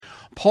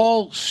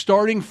Paul,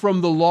 starting from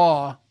the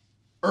law,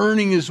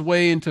 earning his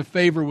way into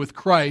favor with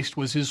Christ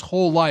was his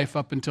whole life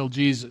up until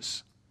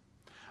Jesus.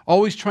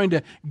 Always trying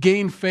to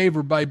gain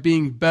favor by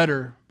being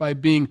better, by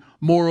being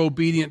more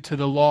obedient to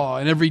the law,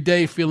 and every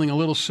day feeling a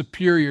little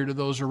superior to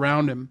those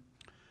around him.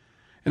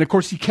 And of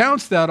course, he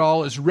counts that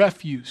all as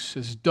refuse,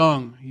 as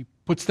dung. He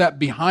puts that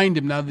behind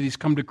him now that he's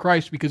come to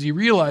Christ because he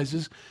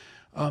realizes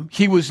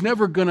he was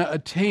never going to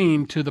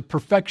attain to the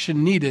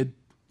perfection needed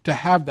to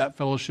have that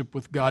fellowship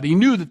with God. He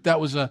knew that that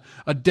was a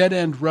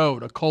dead-end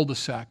road, a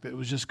cul-de-sac that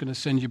was just going to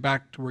send you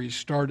back to where you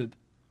started.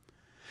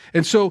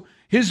 And so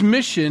his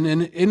mission,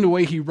 and in the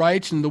way he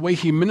writes and the way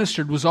he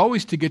ministered, was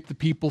always to get the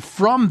people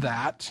from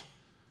that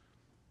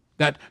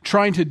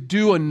trying to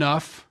do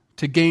enough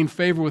to gain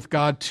favor with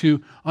God,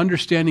 to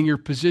understanding your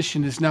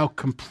position is now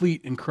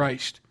complete in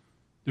Christ.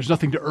 There's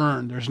nothing to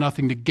earn. There's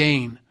nothing to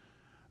gain.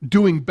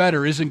 Doing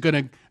better isn't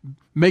going to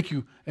make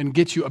you and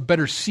get you a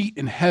better seat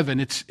in heaven.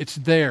 It's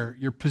there.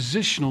 You're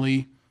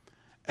positionally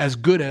as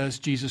good as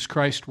Jesus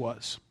Christ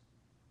was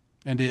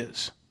and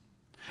is.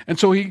 And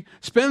so he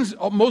spends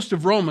most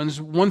of Romans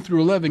 1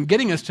 through 11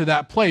 getting us to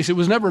that place. It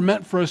was never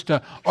meant for us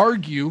to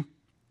argue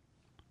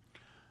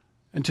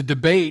and to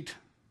debate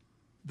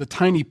the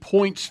tiny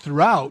points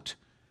throughout.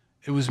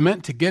 It was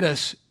meant to get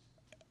us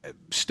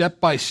step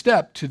by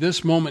step to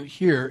this moment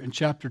here in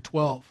chapter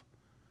 12.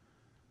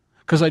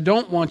 Because I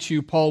don't want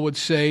you, Paul would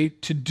say,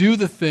 to do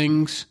the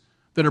things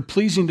that are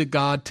pleasing to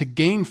God to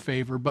gain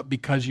favor, but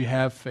because you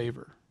have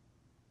favor.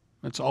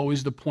 That's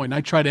always the point. I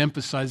try to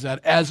emphasize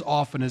that as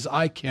often as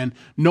I can,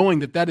 knowing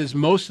that that is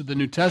most of the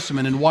New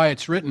Testament, and why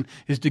it's written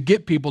is to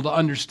get people to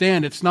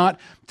understand it's not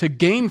to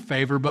gain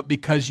favor, but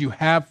because you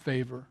have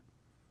favor.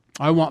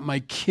 I want my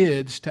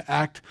kids to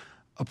act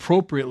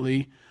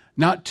appropriately,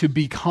 not to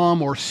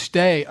become or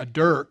stay a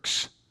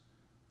Dirks,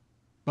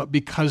 but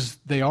because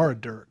they are a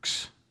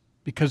Dirks,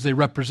 because they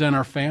represent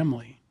our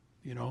family,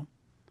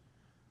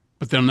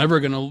 But they're never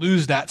going to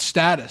lose that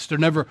status. We're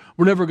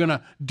never going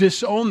to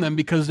disown them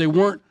because they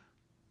weren't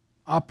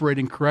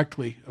operating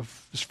correctly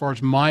as far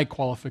as my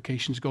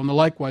qualifications go. And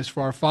likewise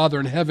for our Father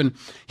in heaven,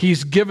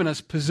 He's given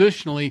us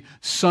positionally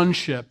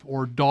sonship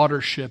or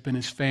daughtership in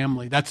His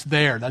family. That's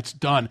there. That's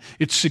done.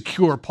 It's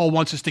secure. Paul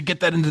wants us to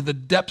get that into the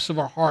depths of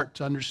our heart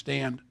to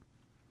understand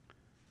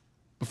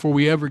before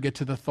we ever get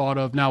to the thought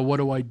of, now what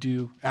do I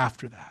do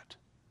after that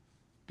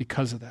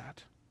because of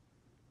that?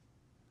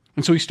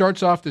 And so he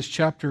starts off this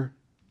chapter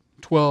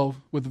 12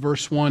 with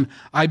verse 1,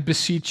 I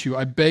beseech you,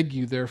 I beg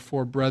you,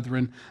 therefore,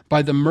 brethren,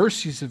 by the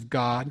mercies of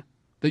God,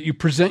 that you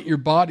present your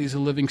bodies a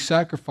living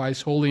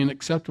sacrifice, holy and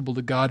acceptable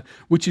to God,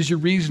 which is your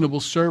reasonable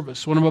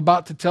service. What I'm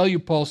about to tell you,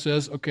 Paul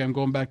says, okay, I'm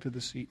going back to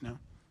the seat now.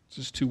 This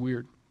is too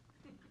weird.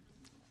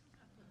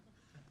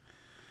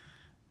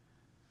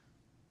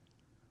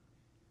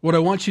 What I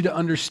want you to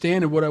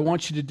understand and what I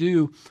want you to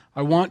do,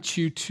 I want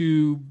you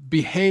to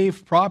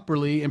behave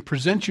properly and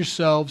present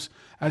yourselves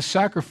as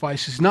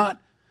sacrifices, not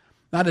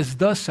as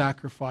the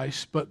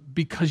sacrifice, but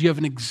because you have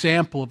an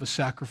example of a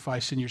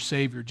sacrifice in your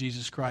Savior,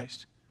 Jesus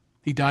Christ.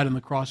 He died on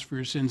the cross for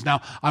your sins.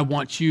 Now, I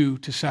want you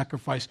to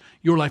sacrifice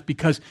your life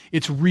because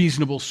it's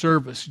reasonable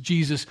service.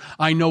 Jesus,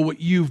 I know what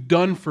you've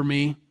done for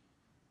me.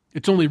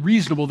 It's only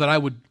reasonable that I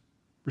would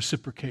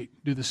reciprocate,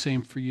 do the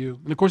same for you.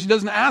 And of course, He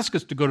doesn't ask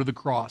us to go to the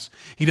cross.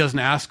 He doesn't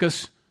ask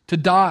us to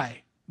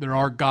die. There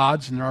are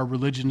gods and there are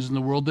religions in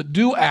the world that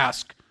do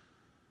ask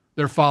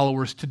their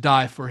followers to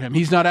die for Him.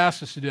 He's not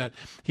asked us to do that.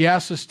 He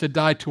asks us to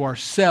die to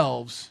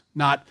ourselves,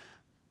 not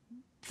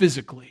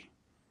physically.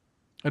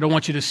 I don't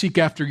want you to seek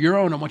after your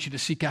own. I want you to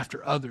seek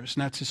after others.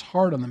 And that's His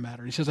heart on the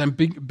matter. He says, I'm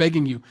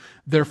begging you,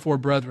 therefore,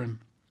 brethren,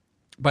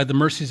 by the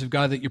mercies of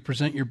God, that you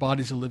present your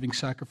bodies a living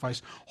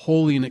sacrifice,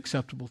 holy and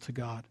acceptable to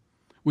God,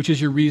 which is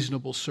your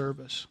reasonable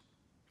service.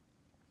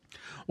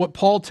 What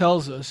Paul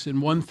tells us in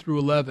 1 through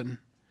 11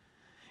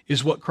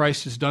 is what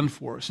Christ has done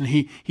for us. And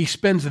he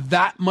spends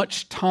that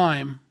much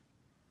time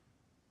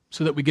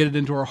so that we get it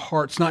into our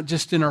hearts, not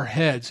just in our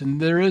heads. And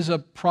there is a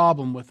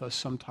problem with us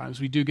sometimes.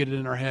 We do get it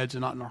in our heads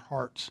and not in our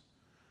hearts.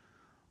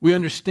 We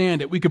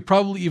understand it. We could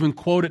probably even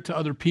quote it to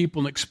other people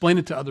and explain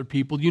it to other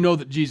people. You know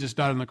that Jesus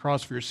died on the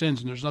cross for your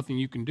sins, and there's nothing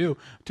you can do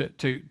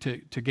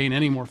to gain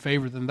any more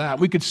favor than that.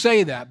 We could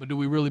say that, but do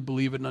we really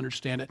believe it and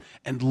understand it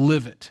and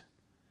live it?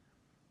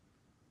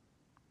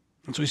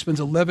 And so he spends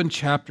 11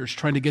 chapters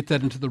trying to get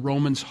that into the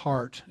Romans'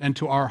 heart and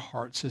to our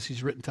hearts as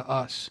he's written to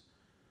us.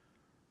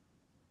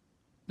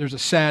 There's a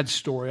sad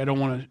story. I'm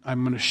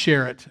going to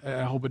share it.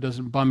 I hope it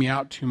doesn't bum me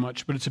out too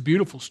much, but it's a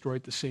beautiful story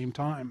at the same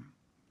time.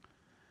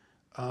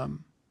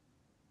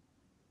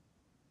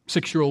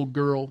 6-year-old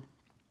girl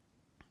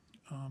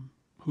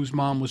whose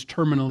mom was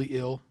terminally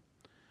ill,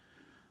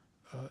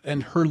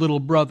 and her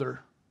little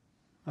brother.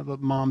 The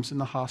mom's in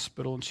the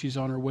hospital and she's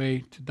on her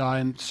way to die,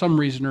 and some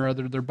reason or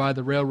other they're by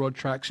the railroad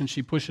tracks, and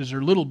she pushes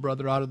her little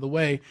brother out of the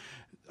way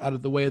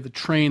of the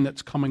train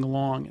that's coming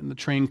along, and the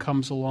train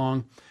comes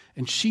along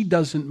and she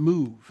doesn't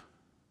move.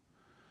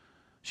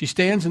 She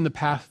stands in the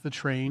path of the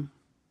train,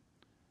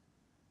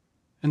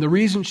 and the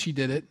reason she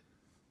did it,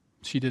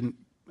 she didn't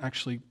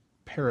actually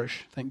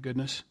perish, thank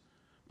goodness,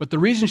 But the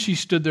reason she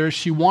stood there is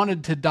she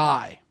wanted to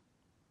die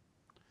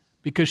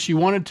because she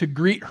wanted to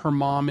greet her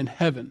mom in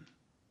heaven.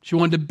 She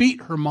wanted to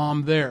beat her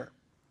mom there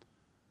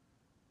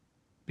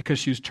because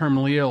she was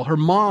terminally ill. Her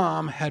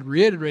mom had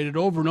reiterated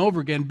over and over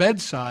again,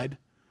 bedside,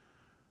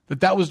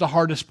 that was the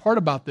hardest part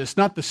about this.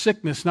 Not the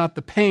sickness, not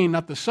the pain,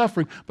 not the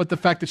suffering, but the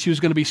fact that she was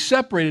going to be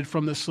separated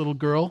from this little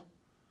girl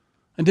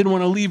and didn't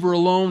want to leave her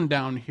alone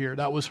down here.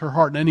 That was her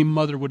heart. And any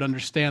mother would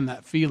understand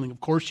that feeling.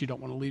 Of course you don't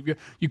want to leave. You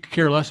could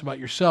care less about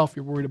yourself.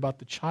 You're worried about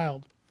the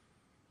child.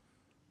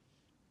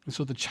 And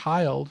so the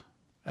child,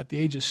 at the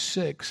age of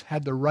 6,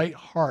 had the right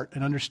heart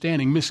and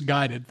understanding,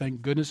 misguided.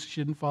 Thank goodness she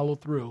didn't follow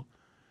through.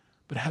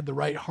 But had the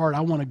right heart.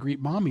 I want to greet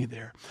mommy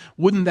there.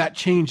 Wouldn't that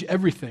change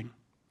everything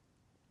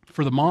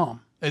for the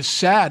mom? As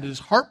sad, as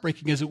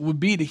heartbreaking as it would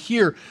be to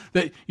hear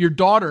that your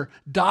daughter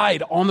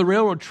died on the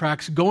railroad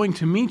tracks going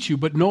to meet you,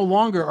 but no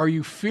longer are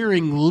you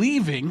fearing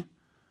leaving,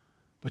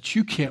 but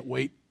you can't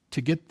wait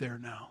to get there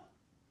now.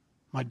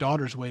 My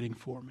daughter's waiting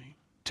for me.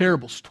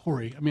 Terrible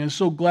story. I mean, I'm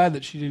so glad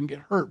that she didn't get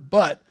hurt,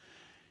 but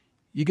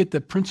you get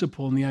the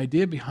principle and the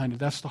idea behind it.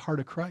 That's the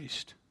heart of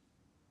Christ.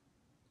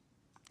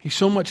 He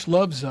so much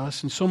loves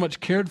us and so much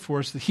cared for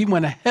us that he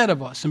went ahead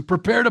of us and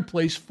prepared a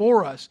place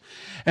for us.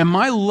 And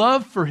my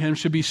love for him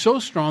should be so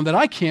strong that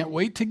I can't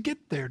wait to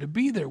get there, to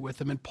be there with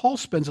him. And Paul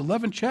spends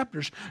 11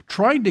 chapters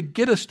trying to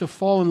get us to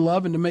fall in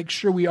love and to make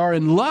sure we are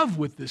in love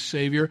with this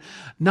Savior,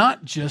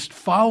 not just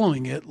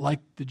following it like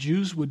the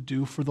Jews would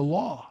do for the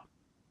law.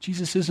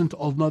 Jesus isn't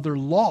another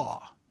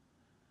law.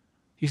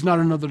 He's not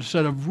another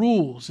set of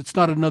rules. It's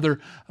not another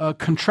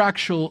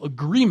contractual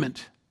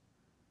agreement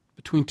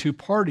between two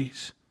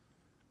parties.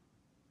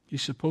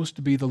 He's supposed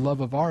to be the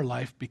love of our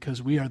life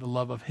because we are the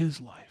love of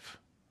his life.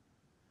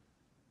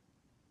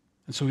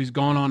 And so he's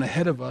gone on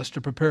ahead of us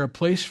to prepare a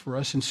place for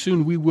us, and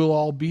soon we will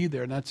all be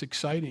there, and that's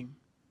exciting.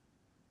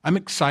 I'm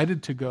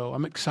excited to go.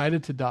 I'm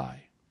excited to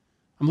die.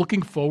 I'm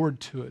looking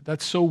forward to it.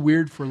 That's so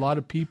weird for a lot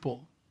of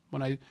people.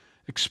 When I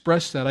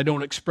express that, I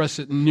don't express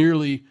it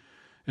nearly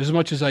as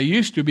much as I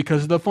used to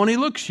because of the funny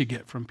looks you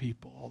get from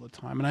people all the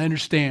time. And I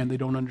understand they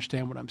don't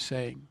understand what I'm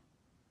saying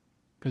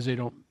because they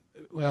don't,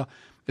 well,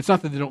 it's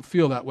not that they don't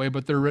feel that way,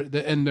 but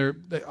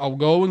I'll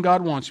go when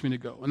God wants me to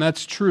go. And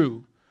that's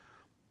true.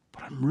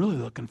 But I'm really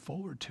looking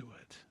forward to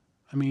it.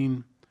 I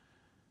mean,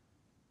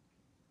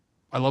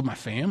 I love my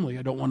family.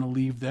 I don't want to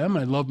leave them.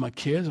 I love my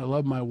kids. I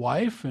love my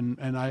wife. And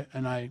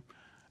I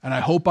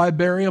hope I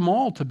bury them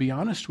all, to be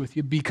honest with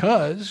you,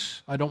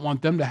 because I don't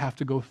want them to have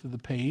to go through the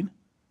pain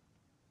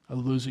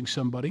of losing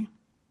somebody.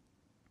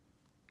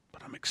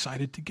 But I'm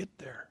excited to get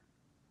there.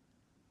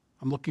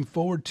 I'm looking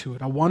forward to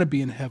it. I want to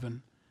be in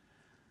heaven.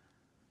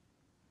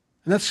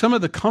 And that's some of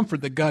the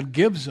comfort that God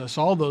gives us.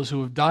 All those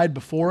who have died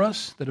before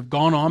us, that have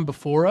gone on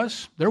before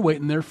us, they're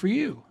waiting there for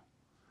you.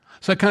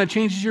 So that kind of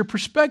changes your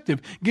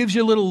perspective, gives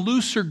you a little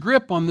looser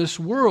grip on this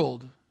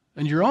world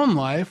and your own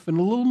life, and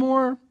a little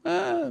more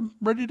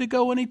ready to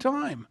go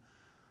anytime.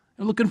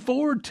 And looking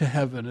forward to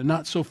heaven and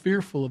not so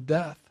fearful of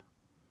death.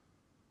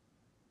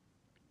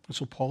 And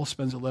so Paul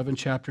spends 11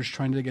 chapters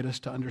trying to get us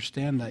to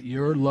understand that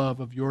your love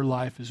of your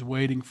life is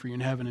waiting for you in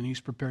heaven, and he's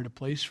prepared a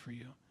place for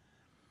you.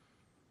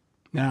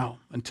 Now,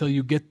 until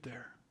you get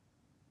there,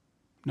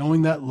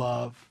 knowing that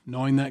love,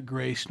 knowing that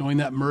grace, knowing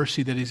that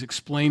mercy that he's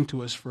explained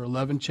to us for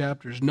 11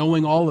 chapters,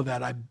 knowing all of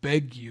that, I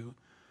beg you,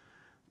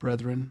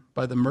 brethren,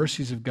 by the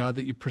mercies of God,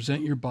 that you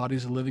present your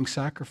bodies a living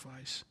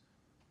sacrifice.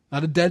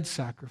 Not a dead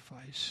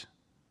sacrifice,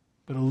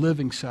 but a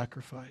living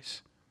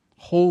sacrifice,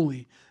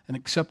 holy and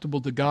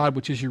acceptable to God,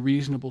 which is your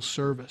reasonable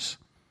service.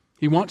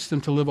 He wants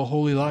them to live a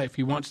holy life.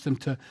 He wants them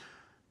to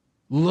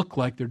look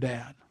like their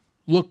dad,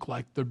 look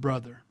like their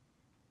brother.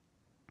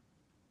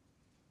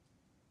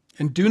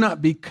 And do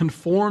not be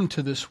conformed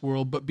to this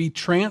world, but be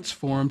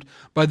transformed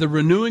by the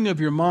renewing of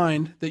your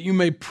mind, that you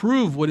may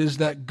prove what is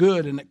that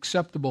good and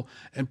acceptable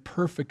and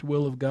perfect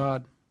will of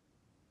God.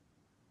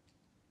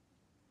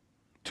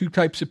 Two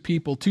types of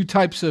people, two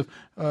types of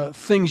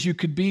things you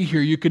could be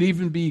here. You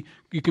can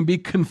be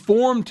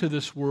conformed to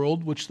this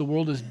world, which the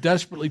world is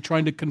desperately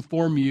trying to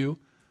conform you,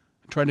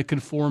 trying to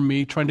conform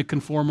me, trying to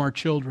conform our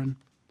children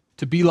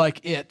to be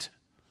like it.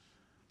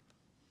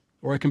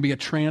 Or I can be a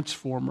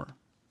transformer,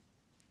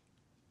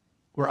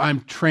 where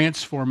I'm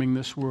transforming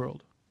this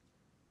world.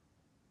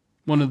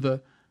 One of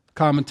the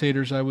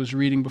commentators I was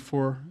reading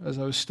before, as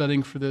I was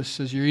studying for this,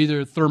 says you're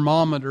either a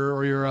thermometer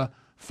or you're a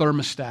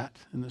thermostat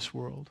in this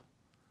world.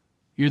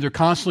 You're either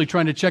constantly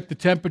trying to check the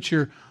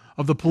temperature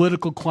of the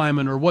political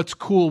climate, or what's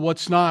cool,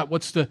 what's not,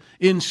 what's the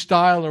in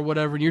style or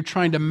whatever, and you're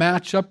trying to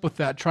match up with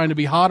that, trying to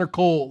be hot or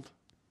cold.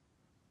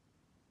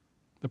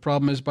 The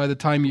problem is by the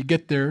time you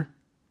get there,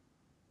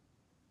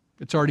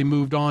 it's already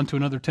moved on to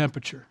another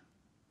temperature.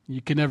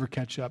 You can never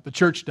catch up. The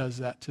church does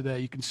that today.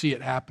 You can see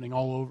it happening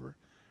all over.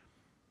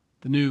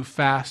 The new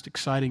fast,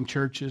 exciting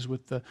churches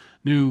with the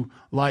new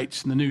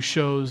lights and the new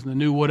shows and the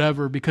new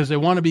whatever, because they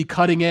want to be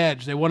cutting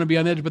edge. They want to be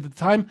on edge. But the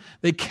time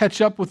they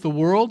catch up with the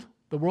world's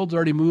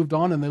already moved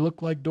on and they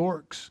look like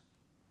dorks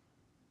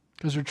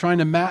because they're trying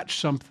to match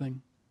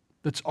something.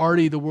 that's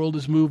already the world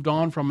has moved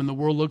on from, and the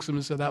world looks at them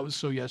and says, that was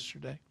so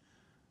yesterday.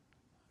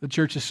 The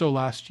church is so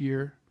last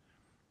year.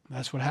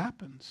 That's what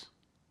happens.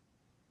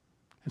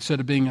 Instead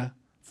of being a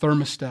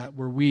thermostat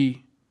where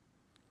we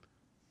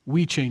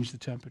change the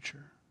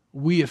temperature.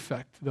 We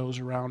affect those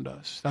around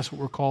us. That's what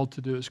we're called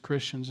to do as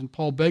Christians. And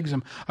Paul begs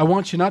them, I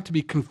want you not to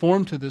be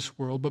conformed to this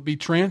world, but be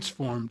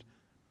transformed.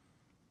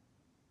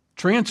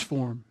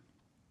 Transform.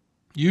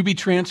 You be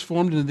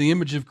transformed into the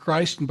image of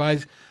Christ, and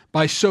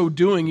by so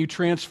doing, you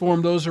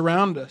transform those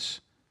around us.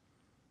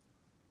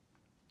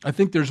 I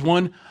think there's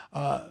one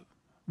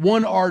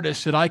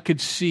artist that I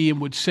could see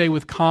and would say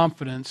with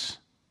confidence,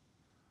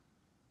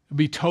 it would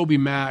be Toby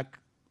Mac,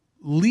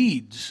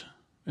 leads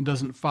and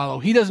doesn't follow.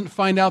 He doesn't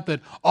find out that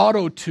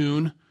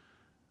auto-tune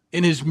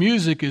in his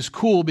music is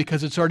cool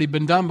because it's already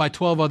been done by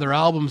 12 other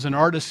albums and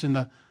artists in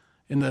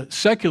the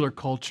secular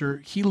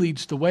culture. He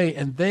leads the way,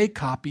 and they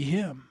copy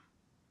him.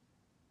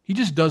 He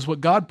just does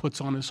what God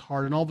puts on his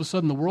heart, and all of a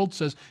sudden the world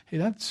says, hey,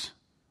 that's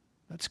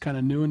kind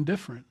of new and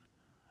different.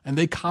 And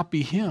they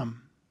copy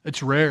him.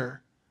 It's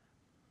rare.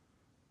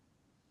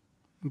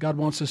 And God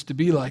wants us to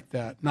be like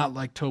that, not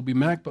like Toby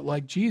Mac, but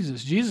like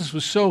Jesus. Jesus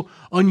was so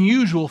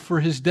unusual for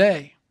his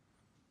day.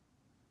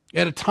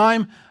 At a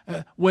time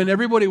when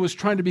everybody was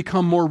trying to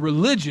become more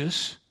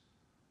religious,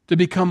 to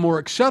become more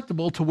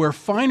acceptable, to wear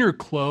finer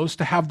clothes,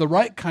 to have the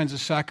right kinds of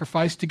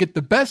sacrifice, to get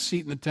the best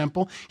seat in the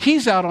temple,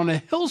 he's out on a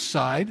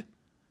hillside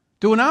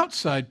doing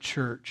outside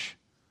church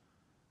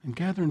and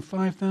gathering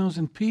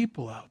 5,000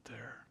 people out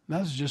there.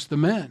 That's just the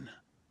men,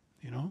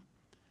 you know.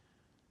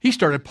 He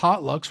started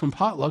potlucks when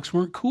potlucks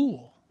weren't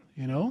cool,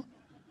 you know.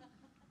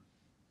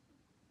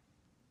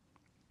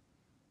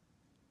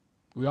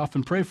 We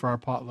often pray for our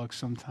potlucks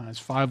sometimes.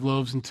 5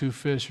 loaves and 2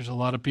 fish. There's a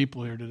lot of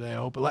people here today, I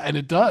hope. And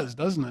it does,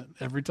 doesn't it?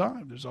 Every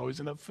time. There's always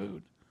enough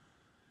food.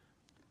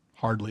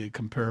 Hardly a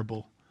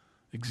comparable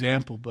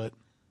example, but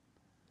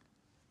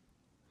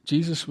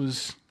Jesus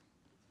was,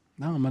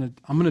 no, I'm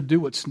going to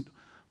do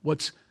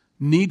what's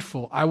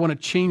needful. I want to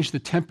change the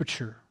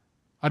temperature.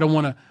 I don't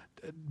want to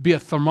be a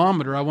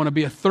thermometer. I want to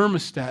be a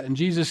thermostat. And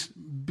Jesus,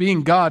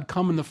 being God,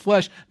 come in the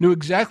flesh, knew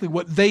exactly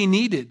what they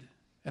needed.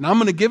 And I'm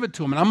going to give it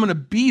to them, and I'm going to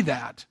be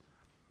that.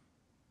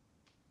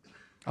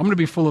 I'm going to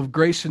be full of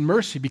grace and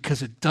mercy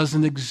because it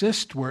doesn't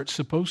exist where it's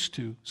supposed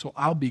to. So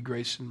I'll be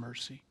grace and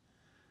mercy.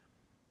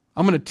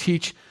 I'm going to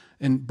teach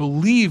and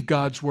believe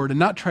God's word and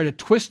not try to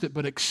twist it,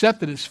 but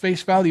accept it as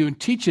face value and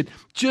teach it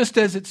just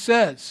as it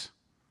says.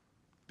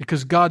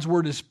 Because God's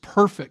word is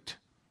perfect.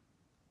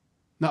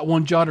 Not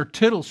one jot or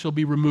tittle shall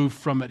be removed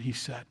from it, he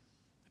said.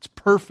 It's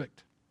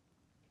perfect.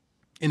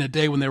 In a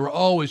day when they were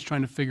always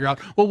trying to figure out,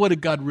 well, what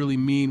did God really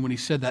mean when he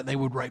said that? They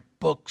would write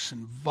books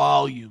and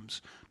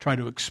volumes trying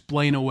to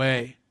explain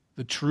away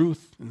the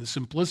truth and the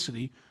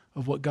simplicity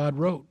of what God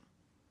wrote.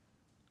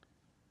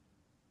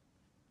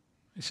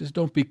 He says,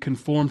 don't be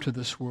conformed to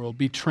this world,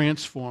 be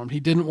transformed. He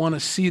didn't want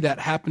to see that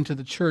happen to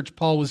the church.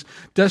 Paul was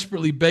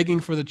desperately begging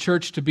for the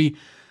church to be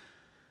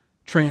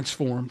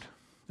transformed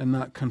and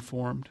not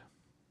conformed.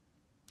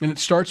 And it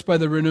starts by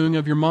the renewing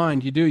of your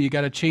mind. You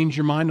got to change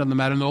your mind on the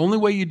matter. And the only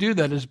way you do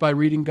that is by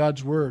reading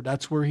God's word.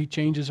 That's where he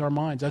changes our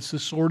minds. That's the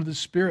sword of the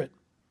Spirit.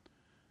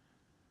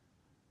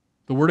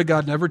 The word of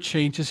God never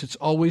changes. It's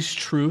always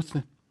truth.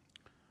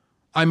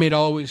 I may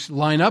always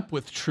line up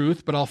with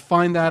truth, but I'll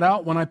find that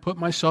out when I put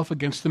myself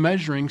against the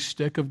measuring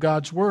stick of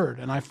God's word.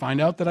 And I find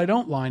out that I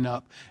don't line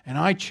up, and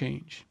I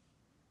change.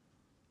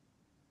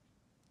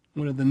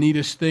 One of the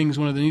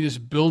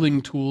neatest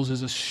building tools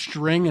is a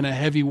string and a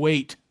heavy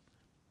weight.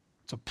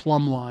 It's a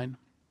plumb line.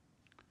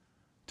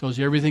 It tells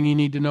you everything you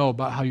need to know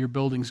about how your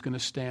building's going to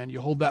stand. You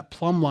hold that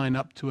plumb line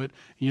up to it,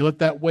 and you let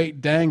that weight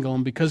dangle,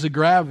 and because of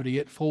gravity,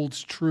 it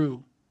holds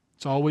true.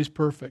 It's always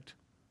perfect.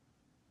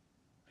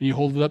 And you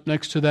hold it up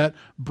next to that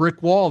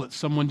brick wall that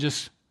someone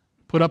just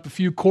put up a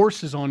few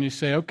courses on. You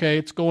say, okay,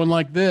 it's going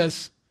like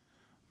this.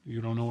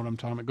 You don't know what I'm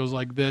talking about. It goes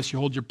like this. You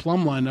hold your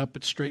plumb line up,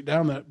 it's straight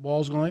down. That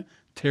wall's going to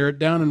tear it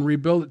down and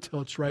rebuild it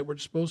till it's right where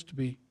it's supposed to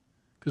be.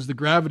 Because the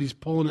gravity's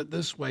pulling it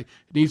this way.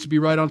 It needs to be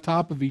right on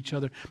top of each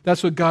other.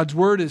 That's what God's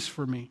word is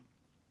for me.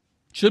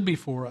 It should be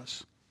for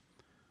us.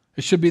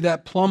 It should be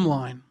that plumb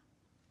line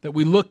that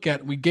we look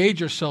at, we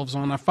gauge ourselves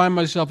on. I find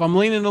myself, I'm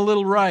leaning a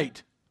little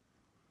right.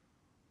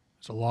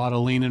 There's a lot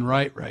of leaning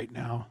right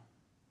now.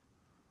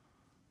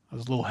 I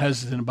was a little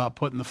hesitant about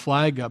putting the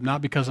flag up,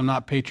 not because I'm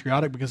not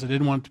patriotic, because I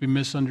didn't want it to be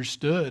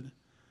misunderstood.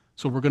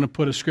 So we're going to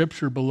put a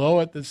scripture below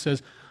it that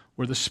says,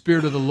 where the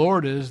Spirit of the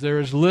Lord is, there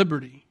is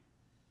liberty.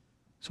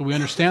 So we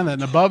understand that.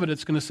 And above it,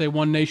 it's going to say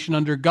one nation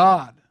under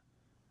God.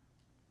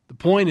 The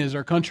point is,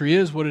 our country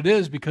is what it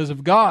is because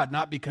of God,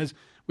 not because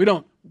we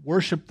don't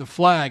worship the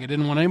flag. I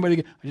didn't want anybody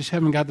to I just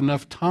haven't got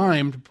enough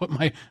time to put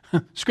my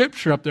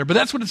scripture up there. But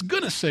that's what it's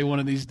going to say one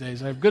of these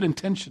days. I have good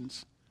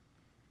intentions.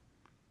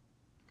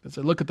 As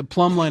I look at the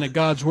plumb line of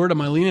God's word, am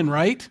I leaning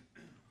right?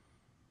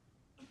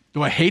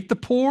 Do I hate the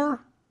poor?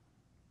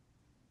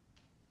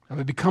 Have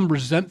I become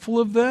resentful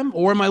of them?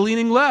 Or am I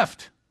leaning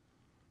left,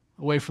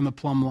 away from the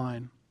plumb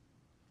line?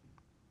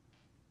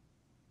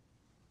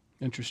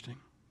 Interesting.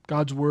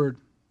 God's word.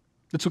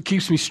 That's what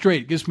keeps me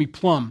straight, gives me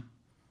plumb,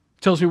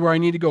 tells me where I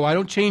need to go. I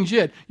don't change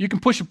it. You can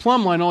push a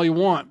plumb line all you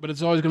want, but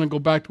it's always going to go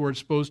back to where it's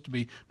supposed to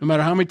be. No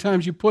matter how many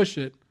times you push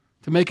it,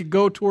 to make it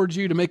go towards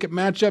you, to make it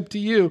match up to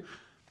you,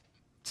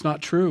 it's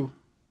not true.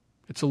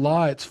 It's a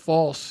lie. It's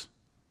false.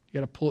 You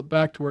got to pull it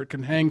back to where it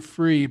can hang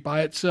free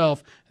by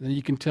itself, and then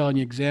you can tell and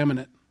you examine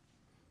it.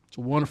 It's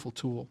a wonderful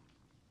tool.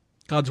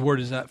 God's word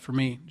is that for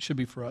me. It should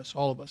be for us,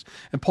 all of us.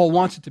 And Paul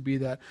wants it to be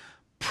that.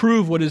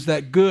 Prove what is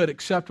that good,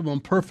 acceptable,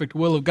 and perfect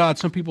will of God.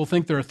 Some people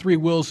think there are three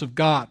wills of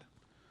God.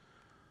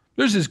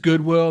 There's this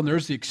good will, and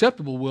there's the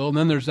acceptable will, and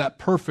then there's that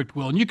perfect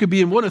will. And you could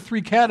be in one of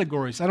three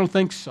categories. I don't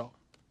think so.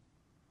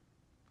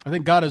 I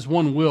think God has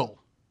one will.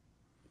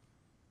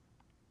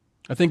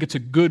 I think it's a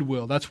good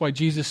will. That's why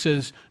Jesus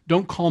says,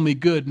 don't call me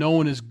good. No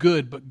one is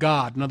good but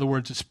God. In other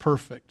words, it's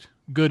perfect.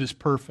 Good is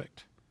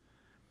perfect.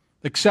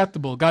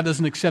 Acceptable. God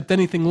doesn't accept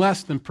anything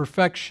less than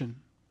perfection.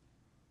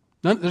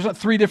 There's not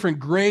three different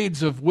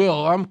grades of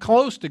will. I'm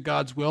close to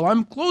God's will.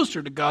 I'm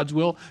closer to God's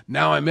will.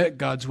 Now I'm at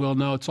God's will.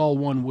 No, it's all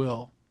one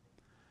will.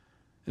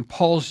 And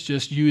Paul's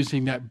just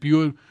using that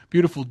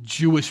beautiful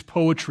Jewish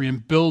poetry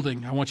and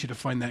building. I want you to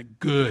find that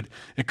good,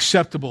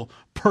 acceptable,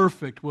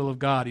 perfect will of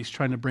God. He's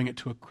trying to bring it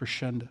to a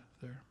crescendo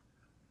there.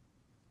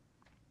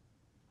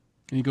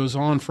 And he goes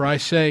on, for I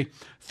say,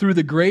 through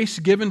the grace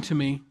given to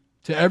me,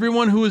 to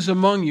everyone who is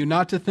among you,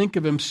 not to think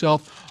of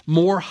himself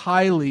more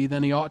highly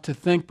than he ought to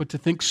think, but to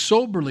think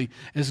soberly,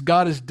 as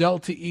God has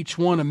dealt to each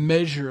one a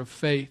measure of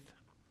faith.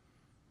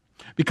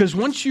 Because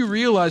once you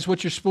realize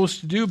what you're supposed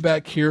to do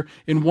back here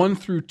in 1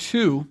 through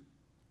 2,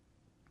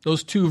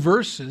 those two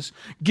verses,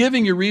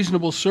 giving your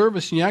reasonable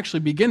service, and you actually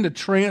begin to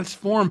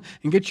transform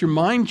and get your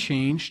mind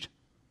changed.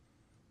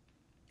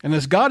 And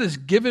as God has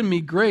given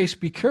me grace,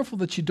 be careful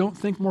that you don't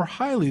think more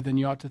highly than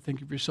you ought to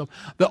think of yourself.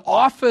 The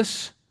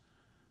office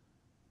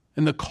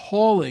and the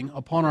calling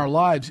upon our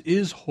lives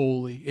is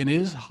holy and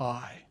is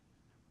high,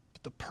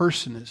 but the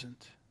person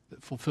isn't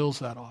that fulfills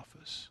that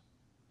office.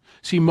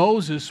 See,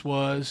 Moses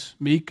was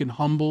meek and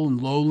humble and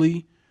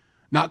lowly,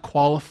 not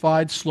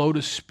qualified, slow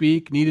to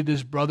speak, needed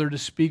his brother to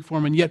speak for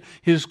him, and yet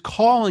his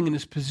calling and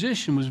his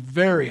position was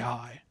very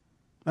high.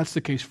 That's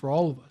the case for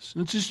all of us.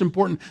 And it's just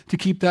important to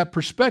keep that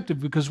perspective,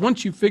 because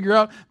once you figure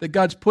out that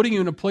God's putting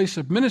you in a place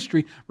of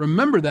ministry,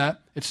 remember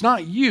that it's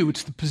not you,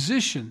 it's the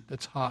position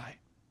that's high.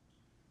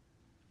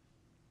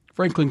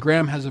 Franklin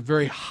Graham has a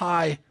very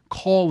high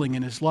calling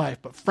in his life,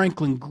 but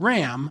Franklin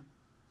Graham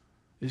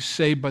is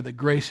saved by the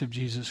grace of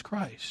Jesus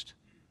Christ,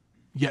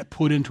 yet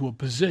put into a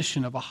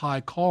position of a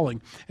high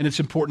calling. And it's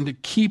important to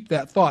keep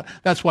that thought.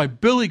 That's why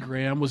Billy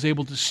Graham was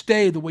able to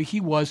stay the way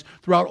he was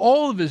throughout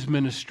all of his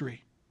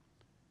ministry.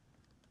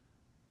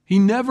 He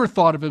never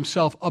thought of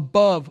himself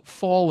above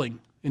falling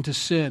into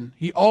sin.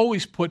 He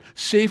always put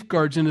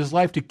safeguards in his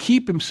life to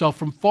keep himself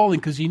from falling,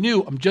 because he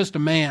knew, I'm just a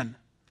man.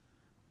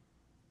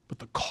 But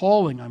the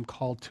calling I'm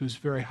called to is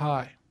very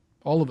high.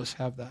 All of us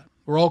have that.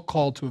 We're all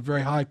called to a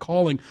very high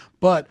calling.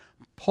 But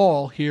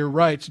Paul here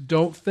writes,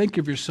 don't think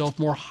of yourself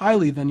more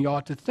highly than you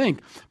ought to think,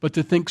 but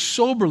to think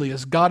soberly,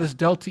 as God has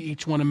dealt to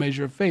each one a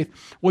measure of faith.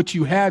 What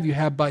you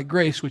have by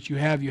grace. What you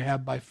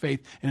have by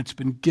faith. And it's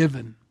been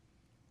given.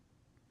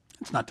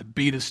 It's not to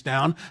beat us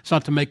down. It's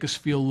not to make us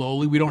feel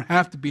lowly. We don't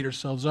have to beat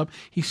ourselves up.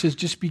 He says,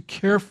 just be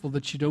careful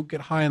that you don't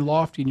get high and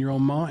lofty in your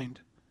own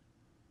mind.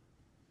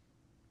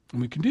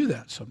 And we can do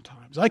that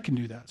sometimes. I can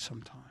do that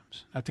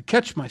sometimes. I have to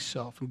catch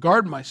myself and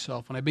guard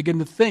myself when I begin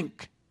to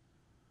think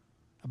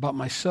about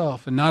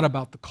myself and not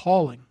about the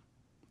calling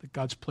that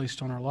God's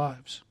placed on our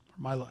lives,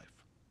 or my life.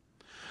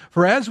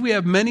 For as we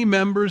have many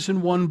members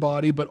in one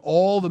body, but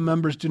all the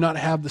members do not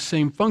have the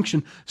same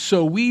function,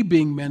 so we,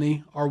 being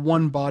many, are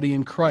one body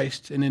in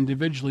Christ and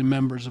individually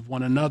members of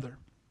one another.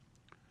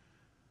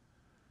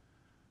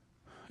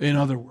 In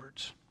other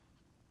words,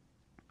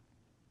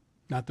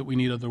 not that we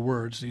need other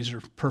words, these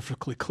are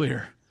perfectly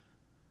clear.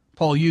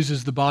 Paul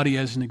uses the body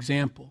as an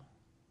example.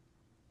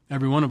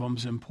 Every one of them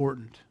is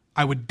important.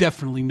 I would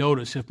definitely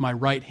notice if my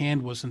right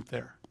hand wasn't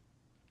there.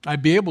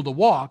 I'd be able to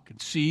walk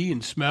and see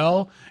and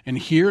smell and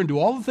hear and do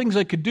all the things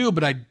I could do,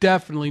 but I'd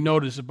definitely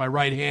notice if my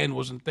right hand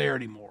wasn't there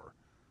anymore.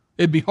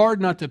 It'd be hard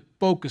not to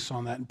focus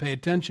on that and pay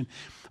attention.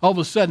 All of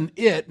a sudden,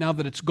 now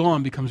that it's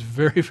gone, becomes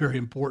very, very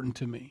important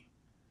to me.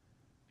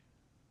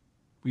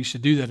 We used to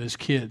do that as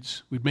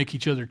kids. We'd make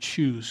each other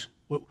choose.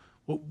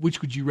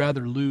 Which would you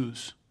rather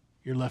lose?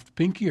 Your left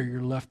pinky or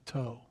your left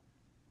toe?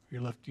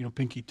 Your left,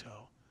 pinky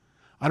toe.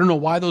 I don't know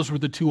why those were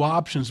the two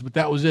options, but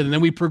that was it. And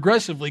then we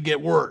progressively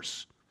get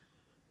worse.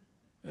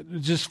 It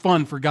was just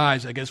fun for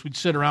guys, I guess. We'd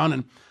sit around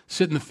and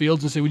sit in the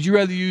fields and say, would you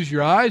rather use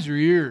your eyes or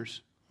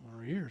ears?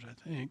 Or ears,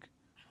 I think.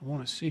 I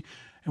want to see.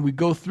 And we'd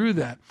go through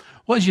that.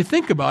 Well, as you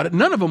think about it,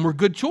 none of them were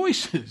good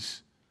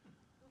choices.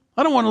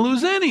 I don't want to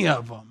lose any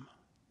of them.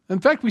 In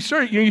fact, we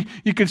started,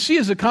 you could see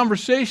as a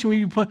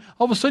conversation,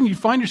 all of a sudden you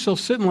find yourself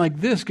sitting like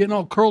this, getting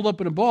all curled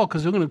up in a ball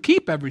because they're going to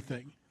keep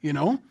everything,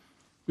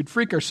 We'd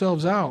freak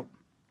ourselves out.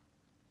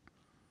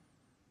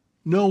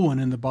 No one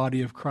in the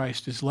body of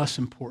Christ is less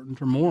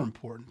important or more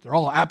important. They're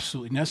all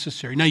absolutely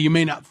necessary. Now, you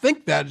may not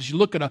think that as you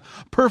look at a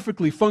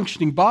perfectly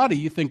functioning body.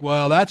 You think,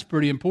 well, that's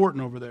pretty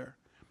important over there.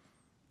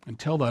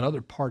 Until that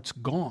other part's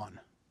gone.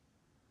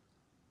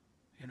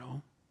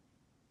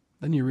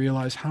 Then you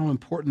realize how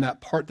important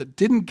that part that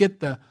didn't get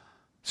the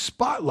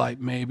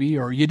spotlight maybe,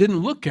 or you didn't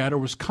look at, or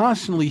was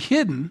constantly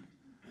hidden.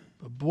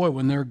 But boy,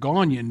 when they're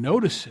gone, you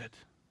notice it.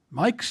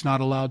 Mike's not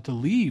allowed to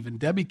leave, and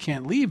Debbie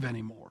can't leave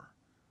anymore.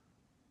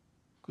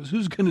 Because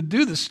who's going to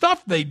do the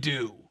stuff they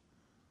do?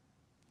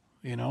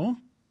 And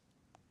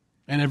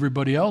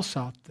everybody else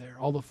out there,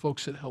 all the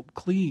folks that help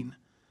clean,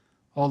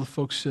 all the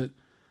folks that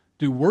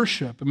do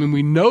worship.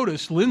 We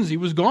noticed Lindsay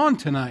was gone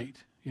tonight.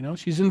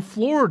 She's in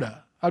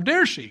Florida. How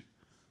dare she?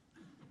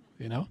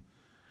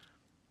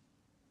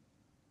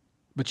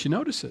 But you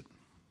notice it.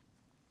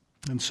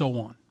 And so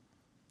on.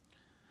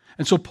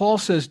 And so Paul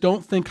says,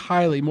 don't think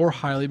more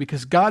highly,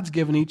 because God's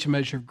given each a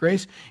measure of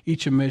grace,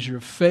 each a measure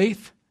of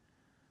faith.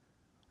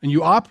 And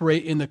you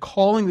operate in the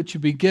calling that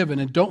you've been given,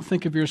 and don't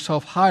think of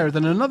yourself higher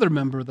than another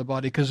member of the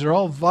body, because they're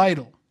all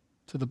vital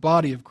to the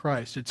body of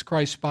Christ. It's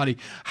Christ's body.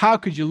 How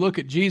could you look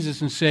at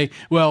Jesus and say,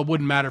 well, it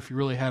wouldn't matter if you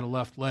really had a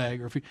left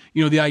leg? Or if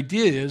the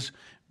idea is,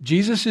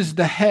 Jesus is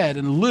the head,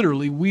 and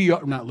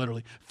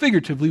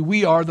figuratively,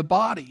 we are the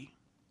body.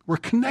 We're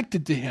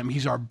connected to him.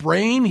 He's our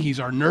brain. He's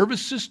our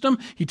nervous system.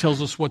 He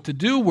tells us what to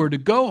do, where to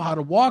go, how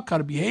to walk, how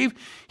to behave.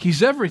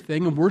 He's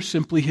everything, and we're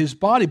simply his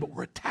body, but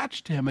we're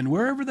attached to him. And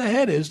wherever the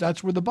head is,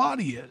 that's where the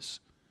body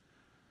is.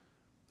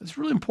 It's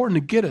really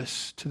important to get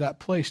us to that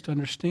place to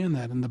understand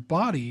that. And the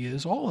body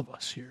is all of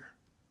us here.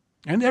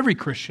 And every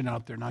Christian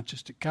out there, not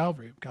just at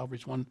Calvary.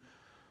 Calvary's one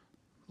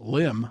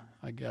limb,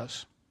 I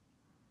guess.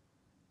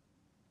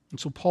 And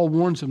so Paul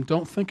warns them,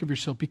 don't think of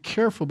yourself. Be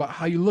careful about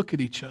how you look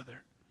at each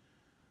other.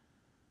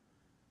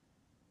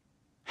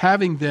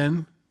 Having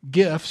then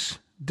gifts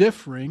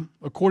differing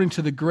according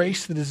to the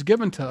grace that is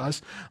given to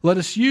us, let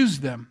us use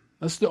them.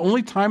 That's the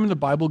only time in the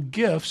Bible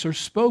gifts are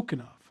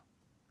spoken of.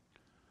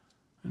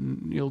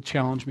 And you'll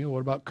challenge me, what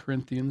about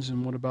Corinthians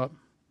and what about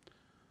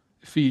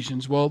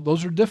Ephesians? Well,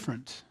 those are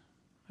different,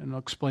 and I'll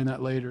explain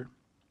that later.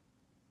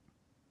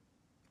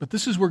 But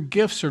this is where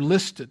gifts are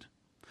listed.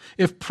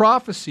 If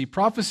prophecy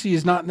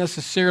is not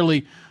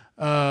necessarily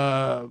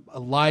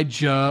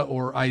Elijah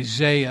or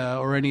Isaiah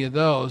or any of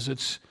those.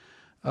 It's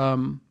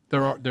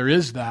there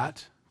is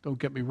that. Don't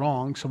get me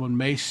wrong. Someone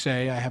may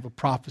say, I have a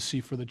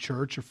prophecy for the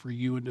church or for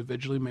you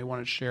individually. You may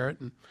want to share it.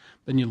 And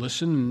then you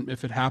listen. And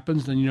if it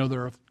happens, then you know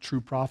they're a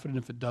true prophet. And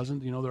if it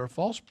doesn't, you know they're a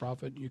false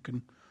prophet. You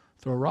can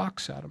throw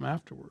rocks at them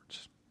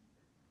afterwards.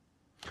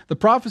 The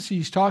prophecy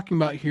he's talking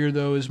about here,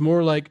 though, is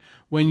more like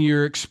when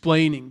you're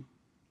explaining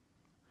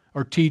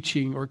or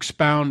teaching or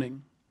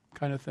expounding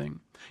kind of thing.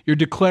 You're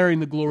declaring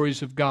the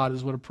glories of God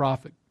is what a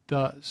prophet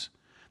does.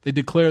 They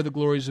declare the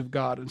glories of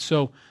God. And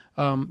so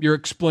you're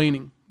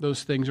explaining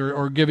those things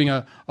or giving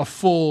a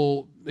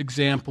full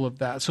example of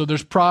that. So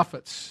there's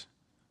prophets.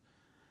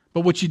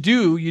 But what you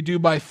do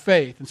by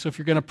faith. And so if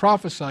you're going to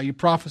prophesy, you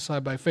prophesy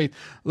by faith.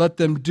 Let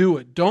them do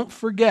it. Don't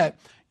forget,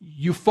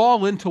 you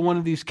fall into one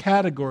of these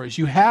categories.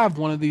 You have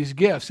one of these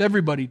gifts.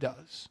 Everybody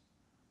does.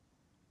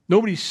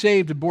 Nobody's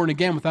saved and born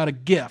again without a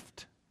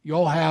gift. You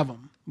all have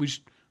them.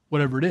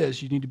 Whatever it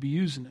is, you need to be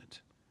using it.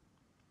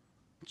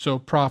 So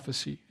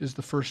prophecy is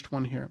the first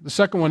one here. The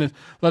second one is,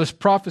 let us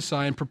prophesy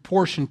in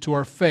proportion to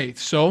our faith.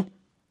 So,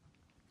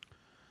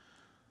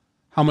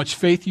 how much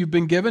faith you've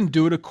been given,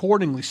 do it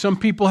accordingly. Some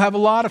people have a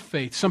lot of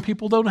faith. Some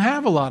people don't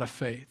have a lot of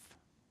faith.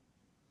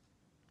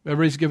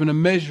 Everybody's given a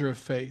measure of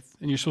faith,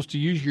 and you're supposed to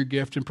use your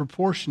gift in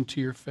proportion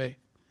to your faith.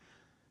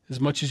 As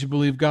much as you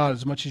believe God,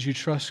 as much as you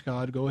trust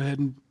God, go ahead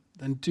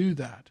and do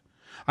that.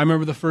 I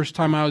remember the first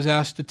time I was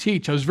asked to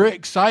teach. I was very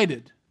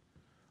excited.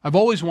 I've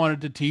always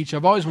wanted to teach.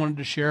 I've always wanted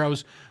to share. I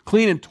was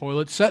cleaning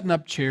toilets, setting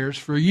up chairs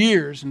for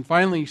years. And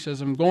finally he says,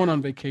 I'm going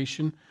on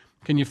vacation.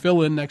 Can you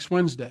fill in next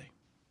Wednesday?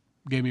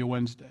 Gave me a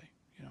Wednesday.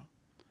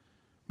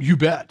 You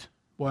bet.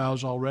 Boy, I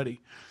was all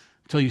ready.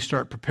 Until you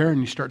start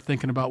preparing, you start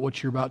thinking about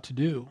what you're about to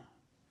do.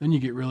 Then you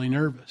get really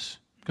nervous.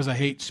 Because I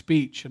hate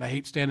speech and I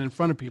hate standing in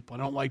front of people. I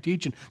don't like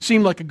teaching.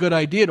 Seemed like a good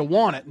idea to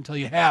want it until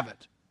you have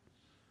it.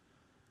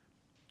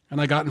 And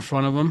I got in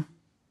front of them.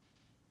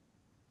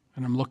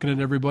 And I'm looking at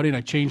everybody, and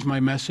I changed my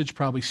message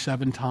probably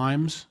 7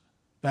 times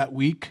that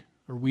week,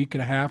 or week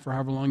and a half, or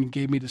however long you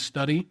gave me to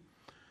study,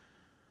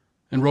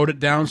 and wrote it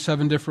down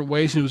 7 different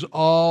ways, and it was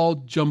all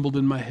jumbled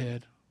in my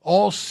head.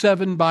 All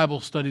 7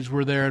 Bible studies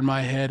were there in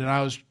my head, and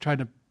I was trying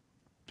to,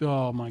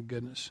 oh my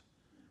goodness.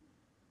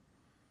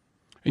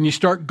 And you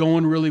start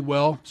going really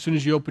well. As soon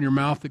as you open your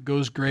mouth, it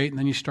goes great, and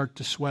then you start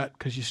to sweat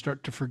because you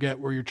start to forget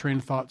where your train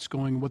of thought's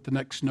going, what the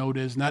next note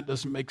is, and that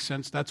doesn't make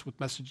sense. That's with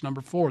message number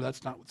 4.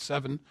 That's not with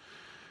 7.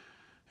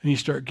 And you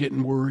start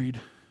getting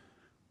worried.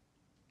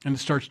 And it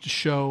starts to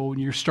show, and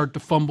you start to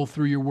fumble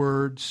through your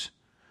words.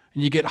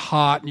 And you get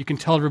hot, and you can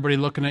tell everybody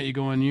looking at you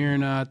going, you're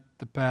not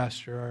the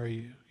pastor, are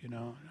you?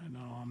 No,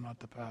 I'm not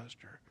the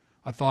pastor.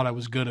 I thought I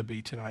was going to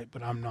be tonight,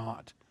 but I'm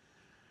not.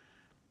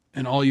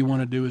 And all you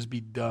want to do is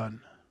be done.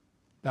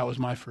 That was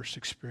my first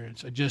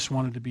experience. I just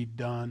wanted to be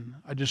done.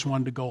 I just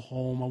wanted to go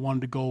home. I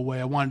wanted to go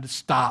away. I wanted to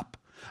stop.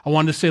 I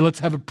wanted to say, let's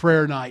have a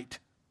prayer night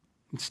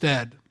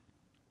instead.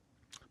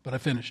 But I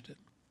finished it.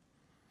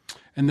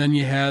 And then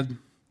you had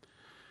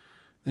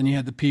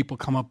the people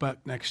come up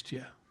next to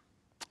you.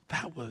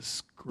 That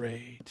was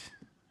great.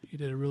 You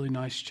did a really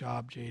nice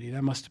job, JD.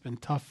 That must have been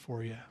tough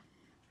for you.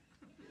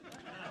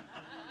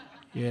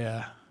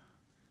 Yeah.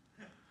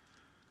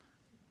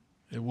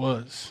 It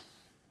was.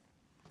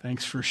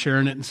 Thanks for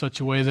sharing it in such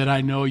a way that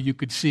I know you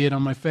could see it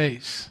on my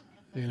face,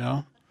 you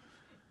know.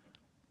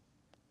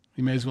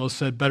 You may as well have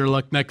said, better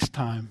luck next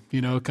time,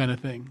 kind of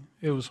thing.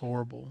 It was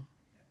horrible.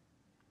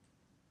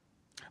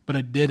 But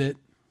I did it.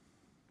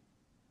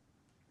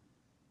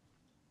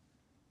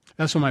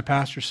 That's what my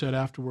pastor said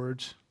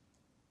afterwards.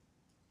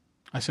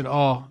 I said,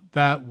 oh,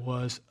 that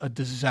was a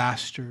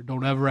disaster.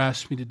 Don't ever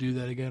ask me to do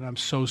that again. I'm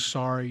so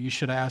sorry. You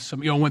should have asked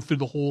him. Went through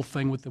the whole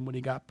thing with him when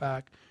he got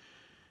back.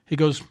 He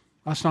goes,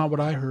 that's not what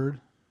I heard.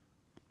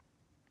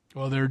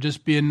 Well, they're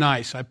just being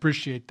nice. I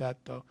appreciate that,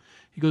 though.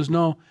 He goes,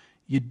 no,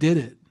 you did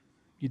it.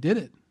 You did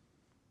it.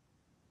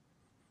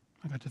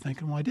 I got to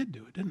thinking, well, I did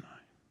do it, didn't I?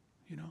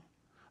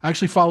 I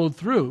actually followed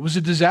through. It was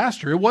a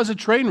disaster. It was a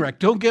train wreck.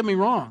 Don't get me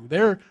wrong.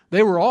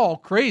 They were all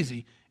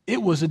crazy.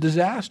 It was a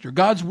disaster.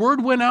 God's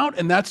word went out,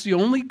 and that's the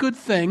only good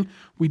thing.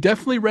 We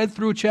definitely read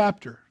through a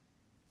chapter.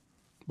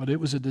 But it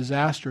was a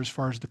disaster as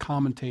far as the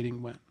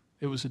commentating went.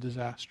 It was a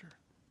disaster.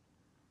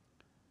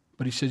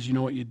 But he says, you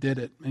know what? You did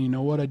it. And you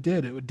know what I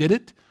did? I did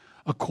it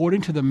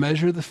according to the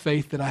measure of the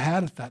faith that I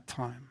had at that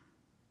time.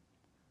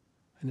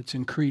 And it's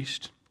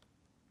increased.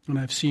 And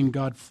I've seen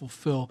God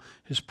fulfill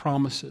his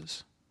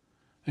promises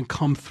and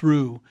come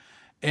through.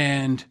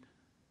 And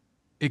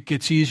it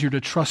gets easier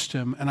to trust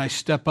him. And I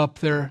step up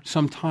there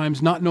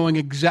sometimes not knowing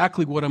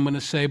exactly what I'm going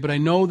to say, but I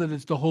know that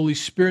it's the Holy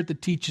Spirit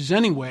that teaches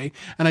anyway,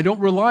 and I don't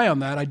rely on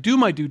that. I do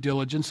my due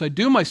diligence. I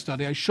do my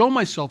study. I show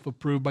myself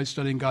approved by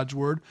studying God's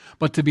word.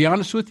 But to be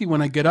honest with you,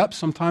 when I get up,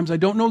 sometimes I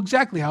don't know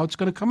exactly how it's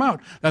going to come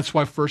out. That's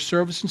why first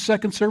service and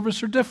second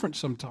service are different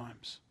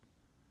sometimes.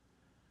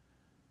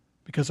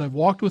 Because I've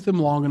walked with him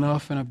long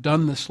enough and I've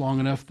done this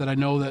long enough that I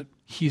know that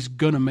he's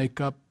going to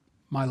make up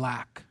my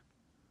lack.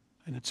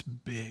 And it's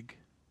big.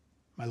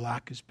 My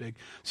lack is big.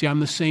 See, I'm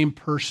the same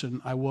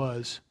person I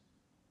was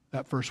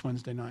that first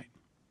Wednesday night.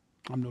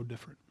 I'm no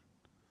different.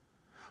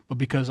 But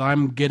because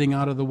I'm getting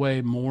out of the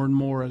way more and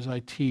more as I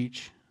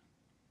teach,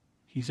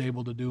 he's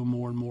able to do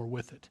more and more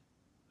with it.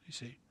 You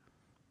see?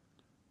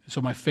 So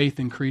my faith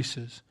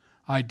increases.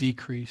 I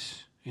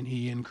decrease and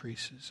he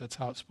increases. That's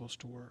how it's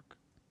supposed to work.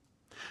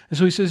 And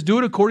so he says, do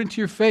it according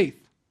to your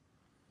faith.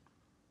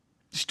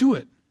 Just do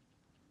it.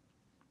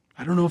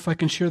 I don't know if I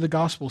can share the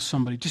gospel with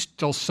somebody. Just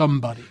tell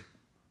somebody.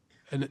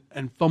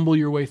 And fumble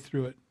your way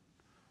through it.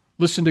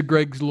 Listen to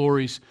Greg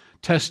Laurie's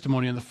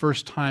testimony on the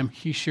first time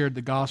he shared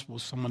the gospel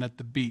with someone at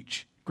the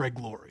beach. Greg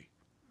Laurie.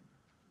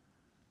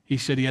 He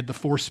said he had the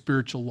 4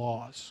 spiritual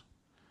laws.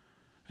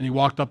 And he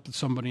walked up to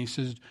somebody and he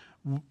says,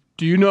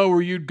 do you know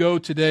where you'd go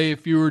today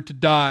if you were to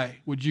die?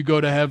 Would you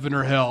go to heaven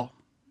or hell?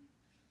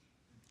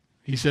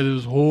 He said it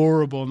was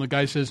horrible. And the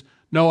guy says,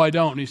 no, I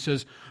don't. And he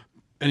says,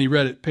 and he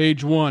read it,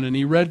 page 1. And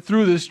he read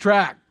through this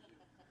tract.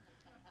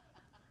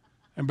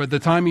 And by the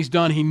time he's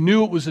done, he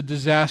knew it was a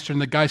disaster.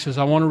 And the guy says,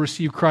 I want to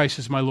receive Christ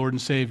as my Lord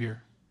and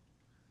Savior.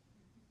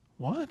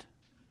 What?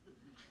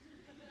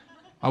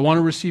 I want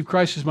to receive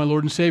Christ as my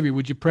Lord and Savior.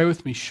 Would you pray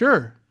with me?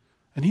 Sure.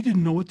 And he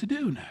didn't know what to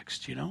do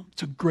next,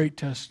 It's a great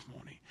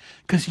testimony.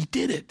 Because he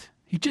did it.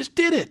 He just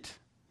did it.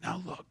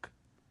 Now look.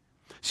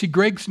 See,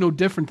 Greg's no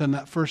different than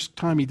that first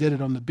time he did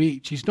it on the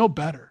beach. He's no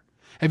better.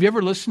 Have you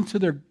ever listened to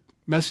their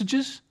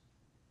messages?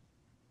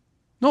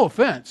 No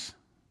offense,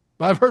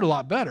 but I've heard a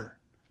lot better.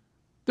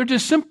 They're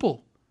just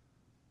simple.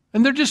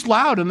 And they're just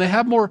loud, and they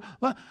have more.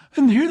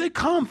 And here they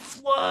come,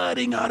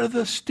 flooding out of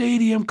the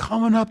stadium,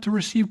 coming up to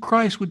receive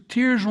Christ with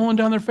tears rolling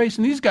down their face.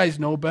 And these guys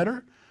know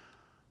better.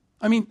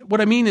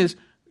 What I mean is,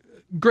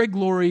 Greg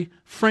Laurie,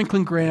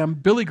 Franklin Graham,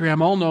 Billy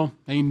Graham all know,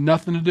 ain't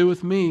nothing to do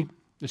with me.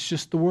 It's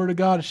just the Word of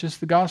God. It's just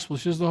the gospel.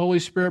 It's just the Holy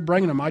Spirit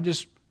bringing them. I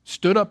just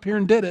stood up here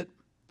and did it.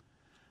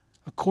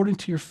 According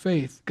to your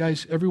faith.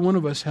 Guys, every one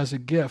of us has a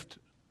gift.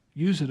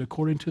 Use it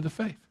according to the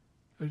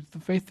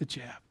faith that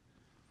you have.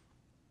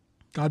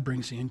 God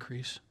brings the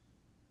increase.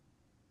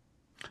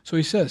 So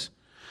he says,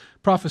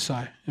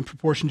 prophesy in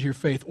proportion to your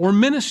faith. Or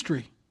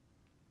ministry.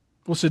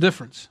 What's the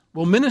difference?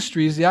 Well,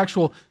 ministry is the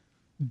actual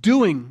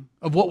doing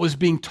of what was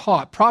being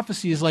taught.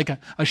 Prophecy is like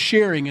a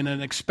sharing and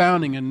an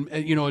expounding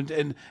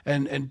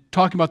and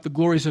talking about the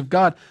glories of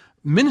God.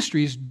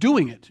 Ministry is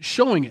doing it,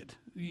 showing it.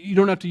 You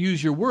don't have to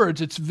use your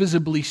words. It's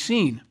visibly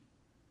seen.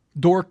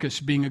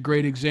 Dorcas being a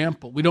great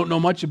example. We don't know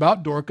much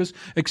about Dorcas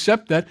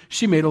except that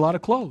she made a lot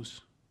of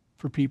clothes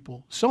for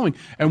people sewing.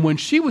 And when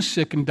she was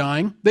sick and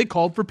dying, they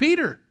called for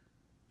Peter.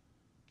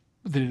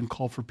 But they didn't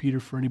call for Peter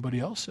for anybody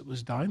else that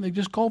was dying. They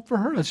just called for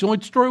her. That's the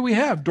only story we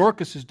have.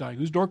 Dorcas is dying.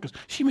 Who's Dorcas?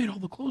 She made all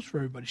the clothes for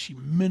everybody. She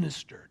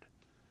ministered.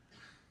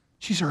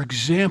 She's our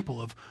example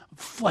of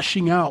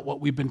fleshing out what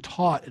we've been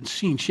taught and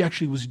seen. She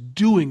actually was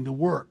doing the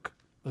work.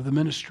 of the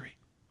ministry.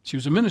 She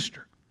was a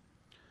minister.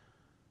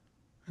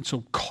 And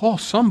so call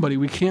somebody.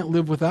 We can't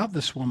live without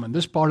this woman.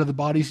 This part of the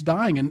body's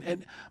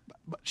dying.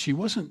 But she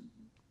wasn't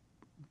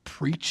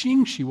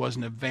preaching. She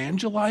wasn't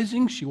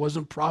evangelizing. She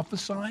wasn't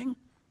prophesying.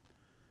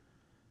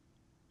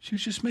 She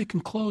was just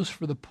making clothes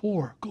for the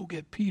poor. Go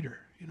get Peter,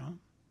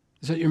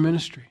 Is that your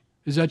ministry?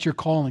 Is that your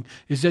calling?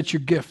 Is that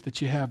your gift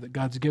that you have that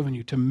God's given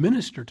you to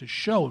minister, to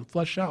show and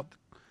flesh out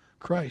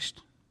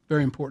Christ?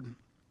 Very important.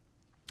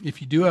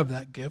 If you do have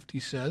that gift, he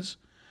says,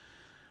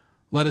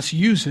 let us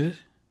use it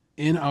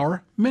in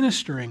our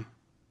ministering.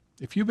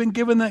 If you've been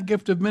given that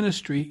gift of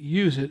ministry,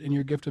 use it in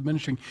your gift of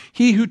ministering.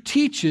 He who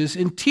teaches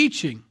in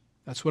teaching,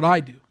 that's what I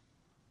do.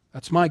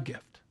 That's my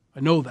gift. I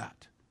know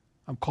that.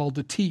 I'm called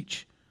to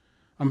teach.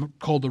 I'm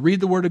called to read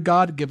the Word of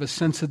God, give a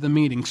sense of the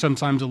meaning.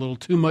 Sometimes a little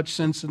too much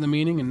sense of the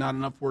meaning and not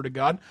enough Word of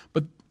God,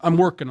 but I'm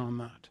working on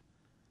that.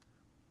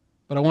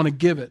 But I want to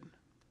give it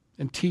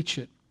and teach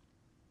it.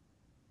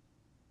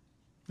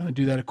 I'm going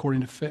to do that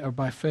according to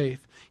by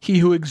faith. He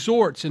who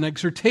exhorts in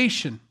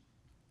exhortation.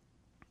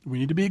 We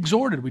need to be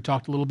exhorted. We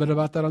talked a little bit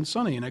about that on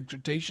Sunday. And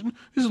exhortation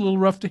is a little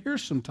rough to hear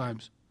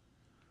sometimes.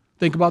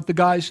 Think about the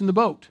guys in the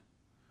boat.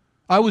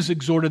 I was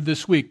exhorted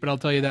this week, but I'll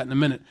tell you that in a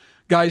minute.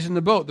 Guys in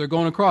the boat, they're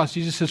going across.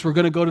 Jesus says, we're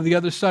going to go to the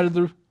other side of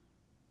the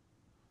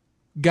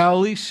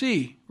Galilee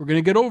Sea. We're going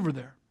to get over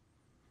there.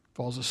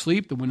 Falls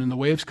asleep. The wind and the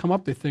waves come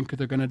up. They think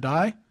they're going to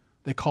die.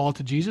 They call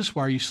to Jesus.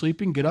 Why are you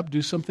sleeping? Get up,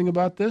 do something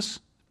about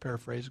this.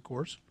 Paraphrase, of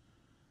course.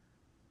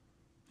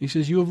 He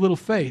says, you have little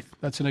faith.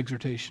 That's an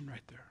exhortation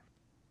right there.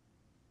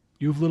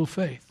 You have little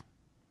faith.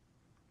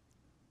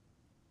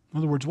 In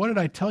other words, what did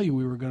I tell you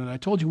we were going to do? I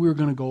told you we were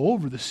going to go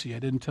over the sea. I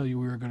didn't tell you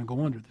we were going to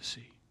go under the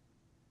sea.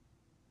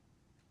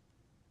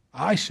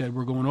 I said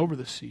we're going over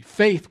the sea.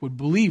 Faith would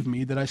believe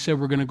me that I said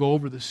we're going to go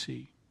over the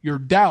sea. Your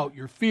doubt,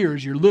 your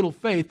fears, your little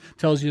faith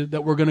tells you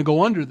that we're going to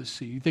go under the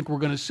sea. You think we're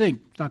going to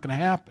sink. It's not going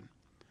to happen.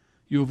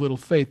 You have little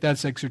faith.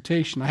 That's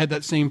exhortation. I had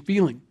that same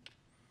feeling.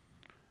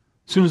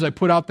 As soon as I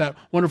put out that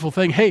wonderful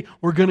thing, hey,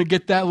 we're going to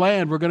get that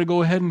land. We're going to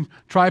go ahead and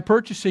try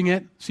purchasing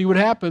it, see what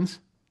happens.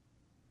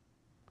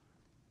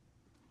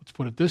 Let's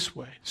put it this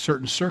way.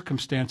 Certain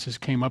circumstances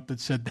came up that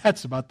said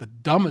that's about the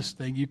dumbest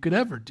thing you could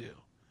ever do.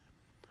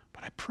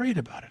 But I prayed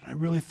about it. I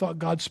really thought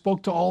God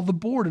spoke to all the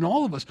board and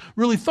all of us.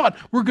 Really thought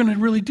we're going to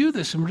really do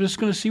this and we're just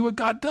going to see what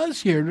God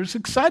does here. And we're just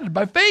excited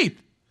by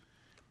faith.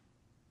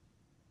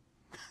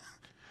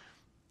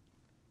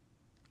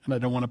 And I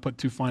don't want to put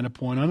too fine a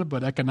point on it,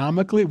 but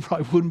economically, it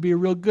probably wouldn't be a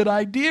real good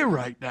idea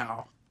right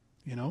now,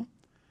 And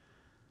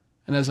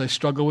as I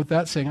struggle with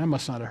that, saying, I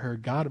must not have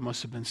heard God. It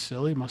must have been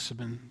silly. It must have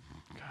been,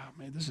 God,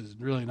 man, this is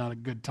really not a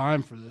good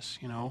time for this,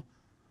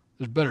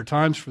 There's better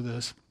times for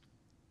this.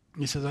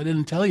 He says, I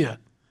didn't tell you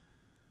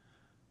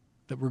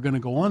that we're going to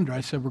go under. I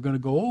said we're going to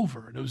go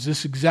over. And it was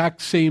this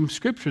exact same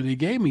scripture that he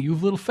gave me. You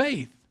have little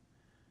faith.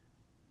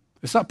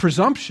 It's not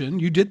presumption.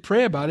 You did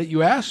pray about it.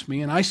 You asked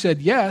me, and I said,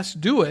 yes,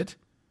 do it.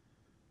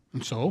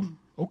 And so,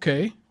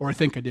 okay, or I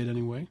think I did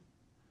anyway.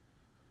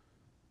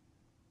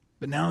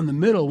 But now in the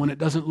middle, when it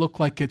doesn't look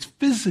like it's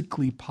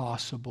physically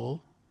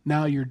possible,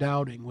 now you're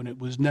doubting when it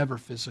was never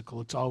physical.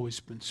 It's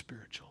always been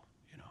spiritual,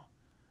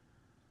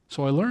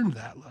 So I learned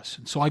that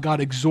lesson. So I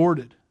got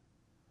exhorted.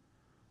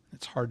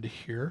 It's hard to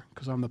hear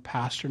because I'm the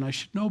pastor and I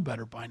should know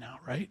better by now,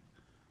 right?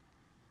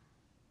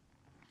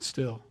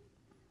 Still,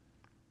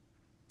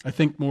 I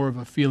think more of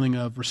a feeling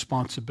of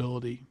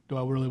responsibility. Do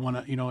I really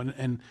want to,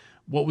 and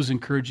what was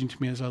encouraging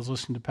to me as I was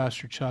listening to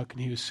Pastor Chuck,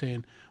 and he was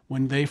saying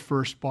when they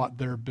first bought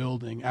their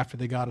building after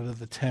they got out of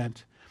the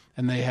tent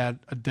and they had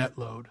a debt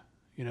load,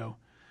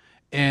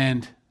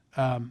 and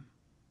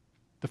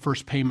the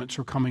first payments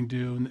were coming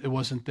due and it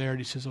wasn't there. And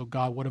he says, oh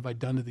God, what have I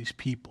done to these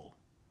people?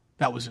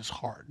 That was his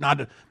heart.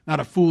 Not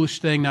a foolish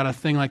thing, not a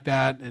thing like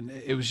that. And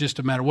it was just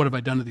a matter, what have I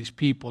done to these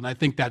people? And I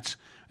think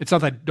it's not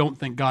that I don't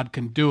think God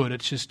can do it.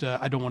 It's just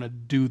I don't want to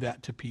do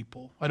that to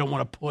people. I don't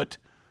want to put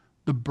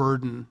the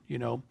burden,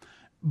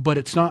 But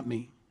it's not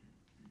me.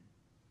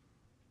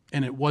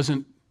 And it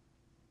wasn't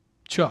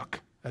Chuck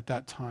at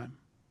that time.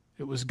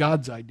 It was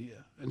God's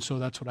idea. And so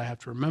that's what I have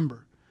to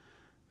remember.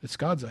 It's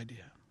God's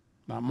idea,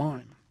 not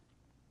mine.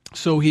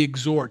 So he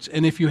exhorts.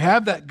 And if you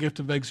have that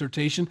gift of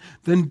exhortation,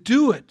 then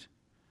do it.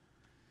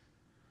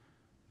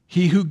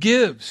 He who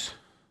gives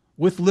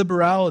with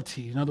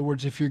liberality. In other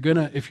words, if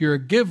you're a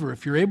giver,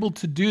 if you're able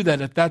to do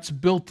that, if that's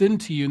built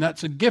into you and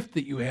that's a gift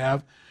that you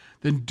have,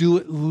 then do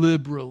it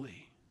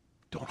liberally.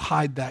 Don't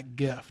hide that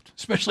gift,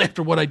 especially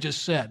after what I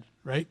just said,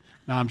 right?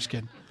 No, I'm just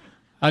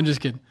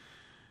kidding.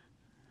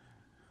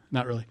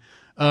 Not really.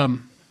 But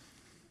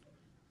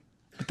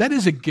that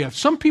is a gift.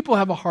 Some people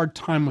have a hard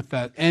time with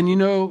that. And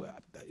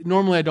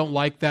normally I don't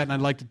like that,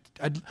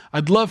 and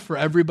I'd love for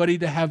everybody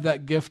to have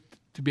that gift,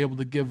 to be able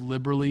to give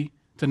liberally,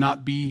 to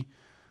not be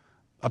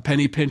a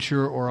penny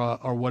pincher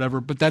or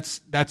whatever. But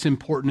that's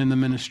important in the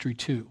ministry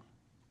too.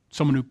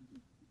 Someone who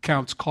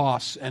counts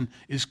costs and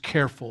is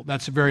careful.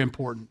 That's very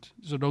important.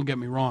 So don't get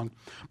me wrong.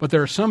 But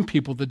there are some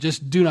people that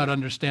just do not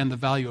understand the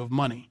value of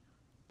money,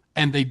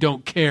 and they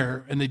don't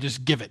care, and they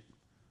just give it.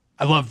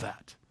 I love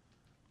that.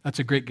 That's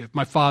a great gift.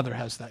 My father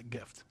has that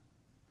gift.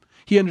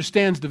 He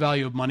understands the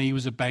value of money. He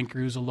was a banker.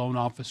 He was a loan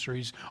officer.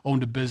 He's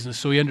owned a business,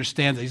 so he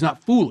understands it. He's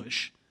not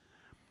foolish,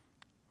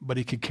 but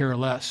he could care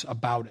less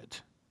about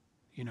it.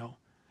 You know,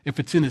 if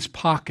it's in his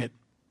pocket,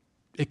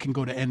 it can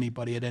go to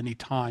anybody at any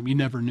time. You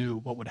never knew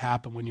what would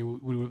happen when you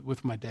were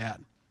with my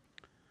dad.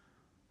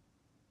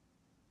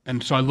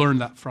 And so I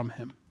learned that from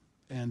him.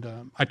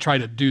 And I try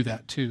to do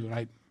that too.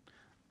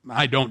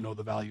 I don't know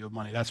the value of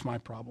money. That's my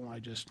problem. I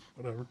just,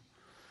 whatever.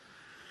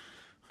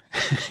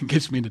 It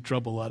gets me into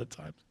trouble a lot of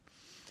times.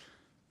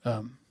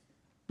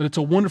 But it's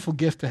a wonderful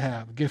gift to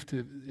have. A gift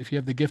to, if you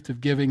have the gift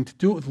of giving, to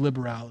do it with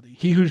liberality.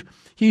 He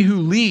who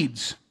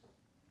leads,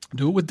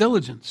 do it with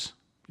diligence.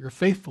 You're a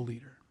faithful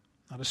leader,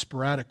 not a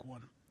sporadic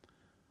one.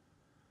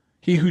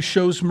 He who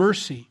shows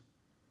mercy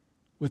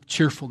with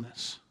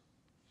cheerfulness.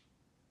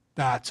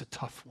 That's a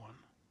tough one.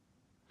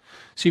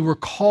 See, we're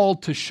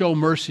called to show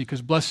mercy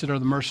because blessed are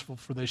the merciful,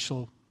 for they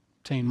shall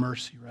obtain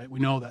mercy, right? We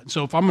know that. And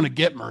so if I'm going to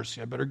get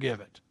mercy, I better give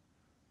it.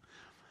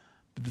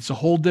 But it's a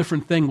whole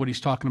different thing what he's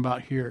talking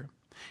about here.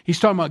 He's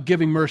talking about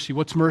giving mercy.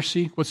 What's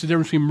mercy? What's the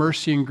difference between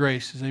mercy and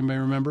grace? Does anybody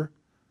remember?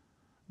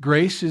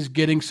 Grace is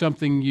getting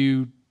something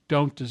you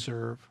don't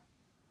deserve.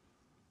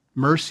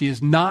 Mercy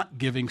is not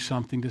giving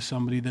something to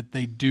somebody that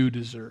they do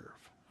deserve,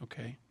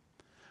 okay?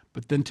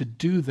 But then to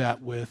do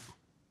that with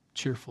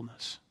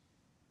cheerfulness.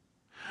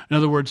 In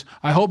other words,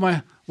 I hope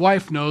my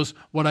wife knows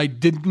what I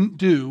didn't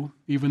do,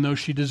 even though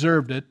she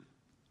deserved it.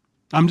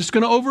 I'm just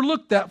going to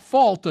overlook that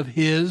fault of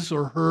his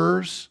or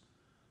hers.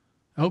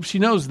 I hope she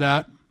knows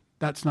that.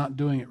 That's not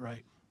doing it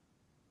right.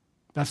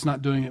 That's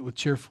not doing it with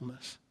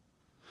cheerfulness.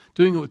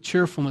 Doing it with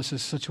cheerfulness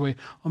is such a way,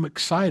 I'm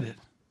excited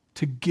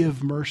to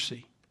give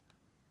mercy.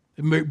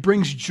 It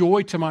brings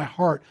joy to my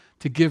heart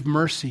to give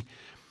mercy.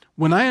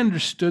 When I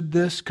understood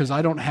this, because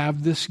I don't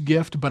have this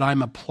gift, but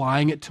I'm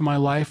applying it to my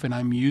life and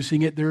I'm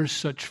using it, there is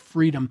such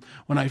freedom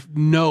when I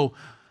know,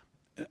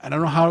 I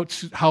don't know how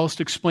else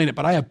to explain it,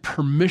 but I have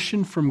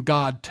permission from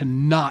God to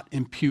not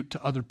impute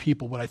to other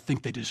people what I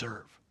think they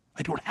deserve.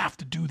 I don't have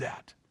to do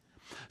that.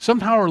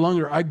 Somehow or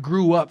another, I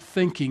grew up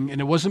thinking, and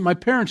it wasn't my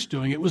parents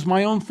doing, it was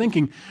my own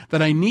thinking,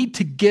 that I need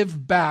to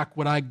give back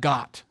what I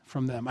got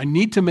from them. I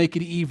need to make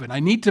it even. I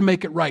need to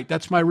make it right.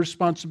 That's my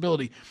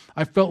responsibility.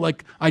 I felt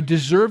like I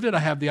deserved it. I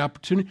have the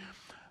opportunity.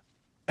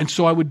 And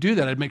so I would do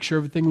that. I'd make sure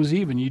everything was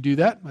even. You do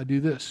that, I do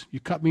this. You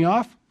cut me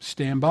off,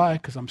 stand by,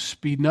 because I'm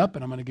speeding up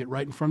and I'm going to get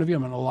right in front of you.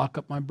 I'm going to lock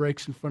up my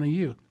brakes in front of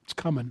you. It's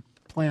coming.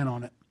 Plan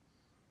on it.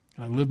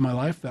 And I lived my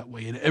life that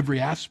way in every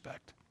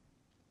aspect.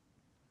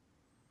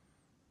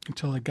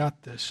 Until I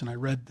got this and I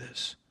read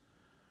this.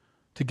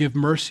 To give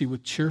mercy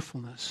with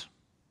cheerfulness.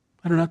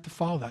 I don't have to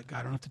follow that guy.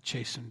 I don't have to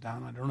chase him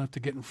down. I don't have to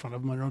get in front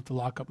of him. I don't have to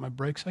lock up my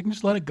brakes. I can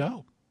just let it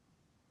go.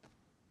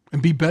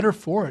 And be better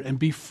for it. And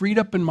be freed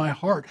up in my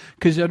heart.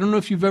 Because I don't know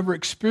if you've ever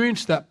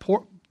experienced that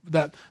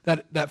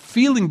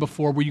feeling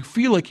before where you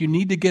feel like you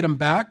need to get him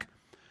back.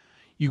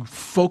 You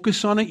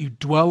focus on it, you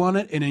dwell on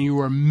it, and then you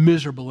are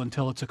miserable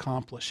until it's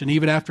accomplished. And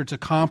even after it's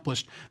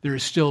accomplished, there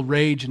is still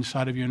rage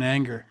inside of you and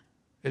anger.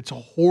 It's a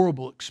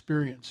horrible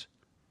experience.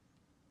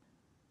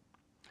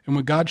 And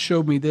when God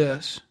showed me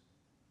this,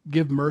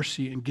 give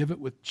mercy and give it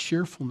with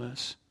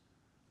cheerfulness,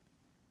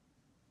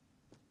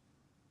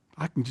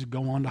 I can just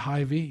go on to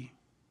high V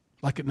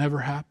like it never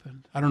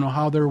happened. I don't know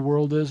how their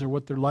world is or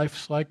what their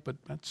life's like, but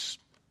I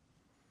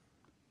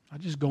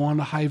just go on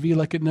to high V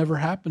like it never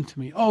happened to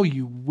me. Oh,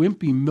 you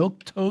wimpy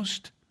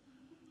milquetoast,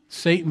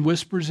 Satan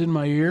whispers in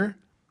my ear,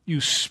 you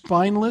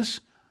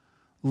spineless,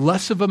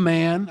 less of a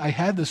man. I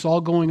had this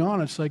all going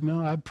on. It's like,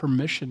 no, I have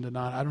permission to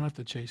not. I don't have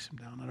to chase him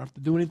down. I don't have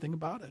to do anything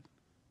about it,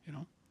 you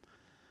know.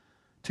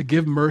 To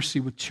give mercy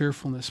with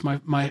cheerfulness.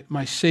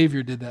 My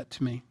Savior did that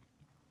to me.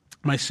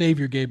 My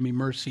Savior gave me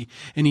mercy,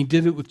 and he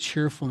did it with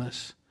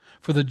cheerfulness.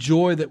 For the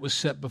joy that was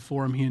set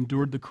before him, he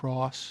endured the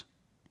cross.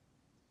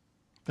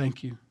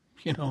 Thank you.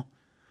 You know,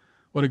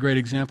 what a great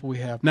example we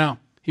have. Now,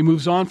 he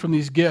moves on from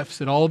these gifts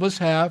that all of us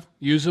have.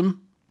 Use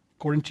them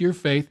according to your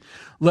faith.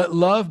 Let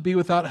love be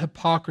without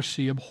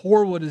hypocrisy.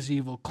 Abhor what is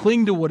evil.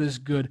 Cling to what is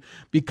good.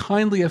 Be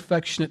kindly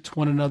affectionate to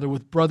one another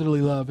with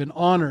brotherly love and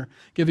honor,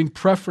 giving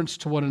preference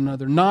to one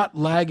another, not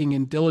lagging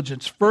in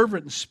diligence,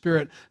 fervent in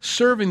spirit,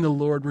 serving the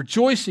Lord,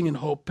 rejoicing in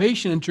hope,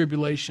 patient in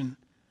tribulation,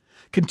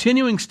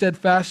 continuing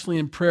steadfastly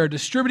in prayer,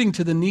 distributing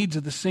to the needs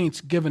of the saints,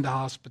 given to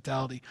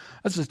hospitality.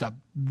 That's just a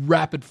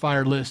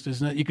rapid-fire list,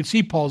 isn't it? You can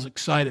see Paul's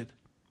excited.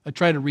 I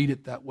try to read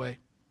it that way.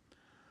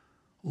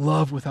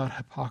 Love without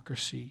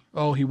hypocrisy.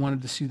 Oh, he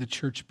wanted to see the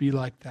church be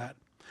like that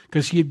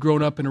because he had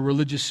grown up in a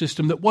religious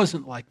system that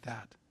wasn't like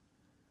that.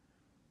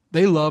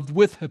 They loved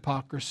with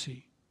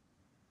hypocrisy.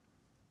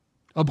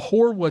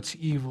 Abhor what's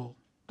evil.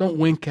 Don't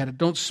wink at it.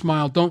 Don't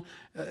smile. Don't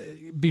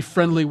be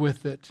friendly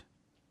with it.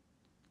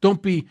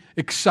 Don't be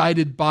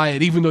excited by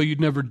it, even though you'd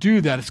never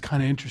do that. It's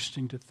kind of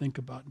interesting to think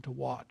about and to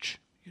watch,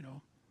 you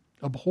know.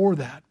 Abhor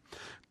that.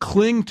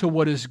 Cling to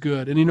what is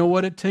good. And you know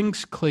what? It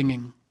takes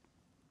clinging.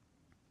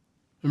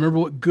 Remember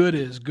what good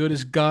is. Good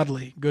is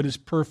godly. Good is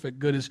perfect.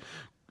 Good is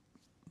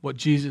what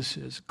Jesus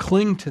is.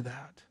 Cling to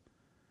that.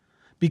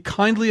 Be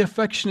kindly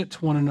affectionate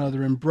to one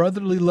another in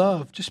brotherly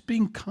love, just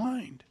being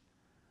kind.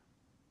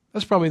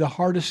 That's probably the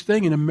hardest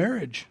thing in a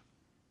marriage,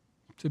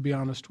 to be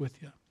honest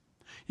with you.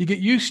 You get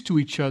used to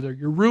each other,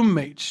 your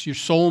roommates, your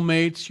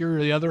soulmates,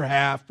 you're the other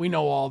half. We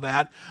know all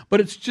that.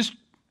 But it's just,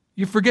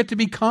 you forget to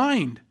be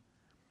kind.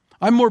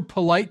 I'm more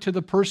polite to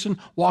the person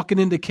walking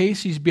into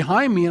Casey's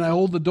behind me and I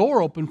hold the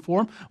door open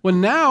for him.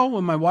 When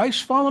my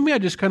wife's following me, I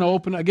just kind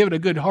of I give it a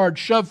good hard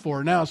shove for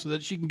her now so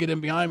that she can get in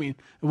behind me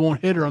and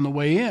won't hit her on the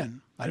way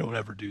in. I don't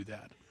ever do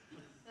that.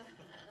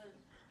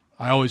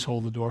 I always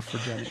hold the door for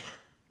Jenny.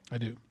 I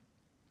do.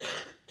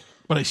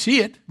 But I see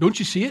it. Don't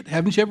you see it?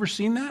 Haven't you ever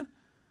seen that?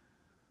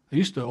 I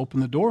used to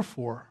open the door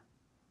for her.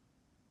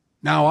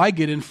 Now I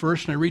get in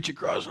first and I reach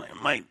across and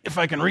I might, if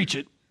I can reach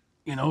it,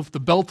 if the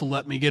belt will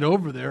let me get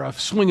over there, I'll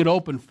swing it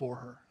open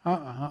for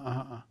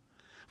her.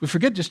 We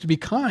forget just to be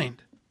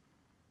kind.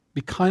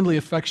 Be kindly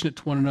affectionate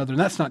to one another. And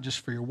that's not just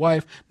for your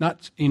wife,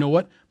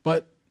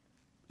 but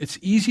it's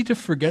easy to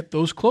forget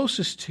those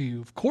closest to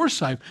you. Of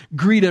course I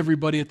greet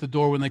everybody at the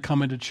door when they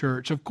come into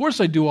church. Of course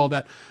I do all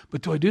that.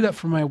 But do I do that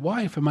for my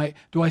wife?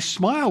 Do I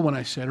smile when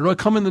I say it? Or do I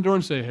come in the door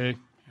and say,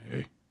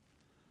 hey,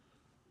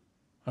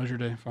 how's your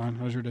day? Fine.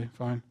 How's your day?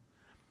 Fine.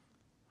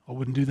 I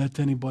wouldn't do that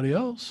to anybody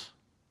else.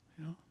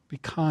 Be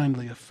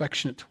kindly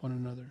affectionate to one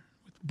another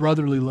with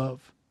brotherly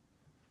love.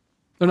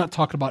 They're not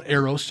talking about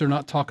eros. They're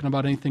not talking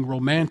about anything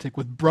romantic.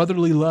 With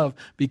brotherly love,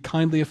 be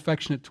kindly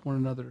affectionate to one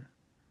another.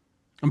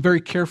 I'm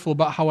very careful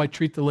about how I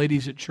treat the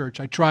ladies at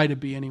church. I try to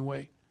be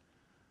anyway.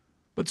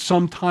 But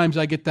sometimes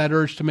I get that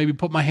urge to maybe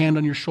put my hand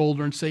on your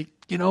shoulder and say,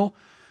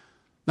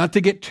 not to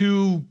get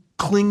too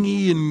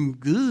clingy and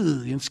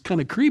it's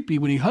kind of creepy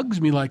when he hugs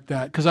me like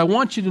that. Because I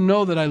want you to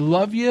know that I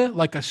love you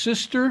like a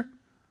sister,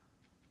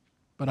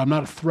 but I'm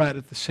not a threat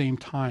at the same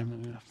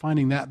time.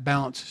 Finding that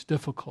balance is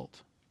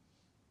difficult,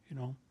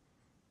 But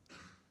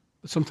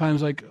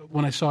sometimes, like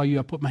when I saw you,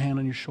 I put my hand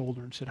on your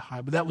shoulder and said hi.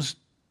 But that was,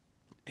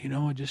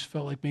 I just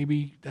felt like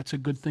maybe that's a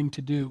good thing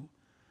to do.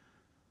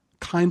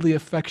 Kindly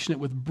affectionate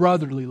with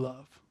brotherly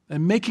love.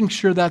 And making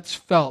sure that's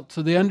felt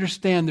so they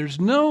understand there's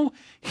no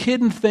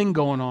hidden thing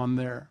going on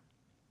there.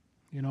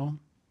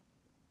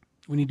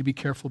 We need to be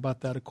careful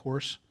about that, of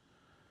course.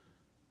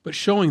 But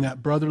showing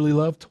that brotherly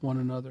love to one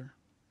another.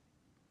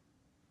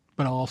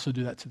 But I'll also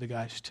do that to the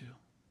guys too.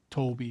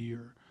 Toby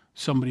or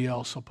somebody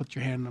else. I'll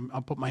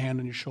put my hand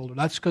on your shoulder.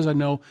 That's because I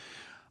know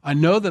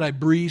that I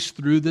breeze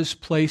through this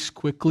place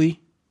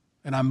quickly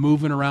and I'm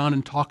moving around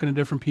and talking to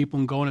different people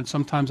and going, and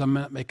sometimes I'm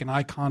not making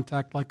eye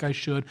contact like I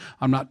should.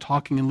 I'm not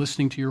talking and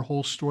listening to your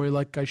whole story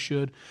like I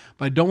should.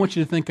 But I don't want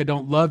you to think I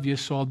don't love you,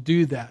 so I'll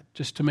do that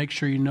just to make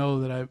sure you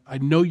know that I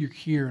know you're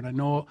here and I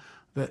know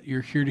that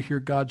you're here to hear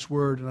God's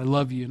word and I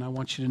love you and I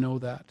want you to know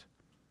that.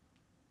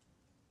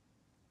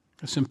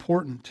 It's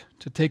important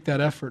to take that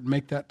effort and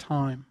make that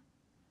time.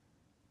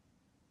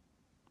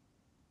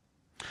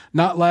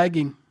 Not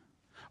lagging.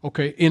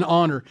 In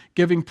honor,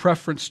 giving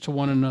preference to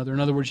one another.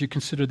 In other words, you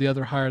consider the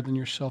other higher than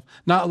yourself.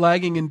 Not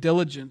lagging in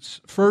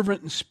diligence,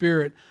 fervent in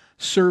spirit,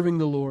 serving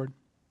the Lord.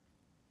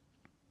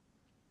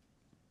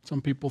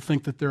 Some people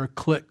think that there are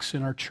cliques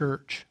in our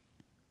church.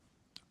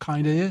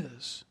 Kind of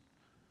is.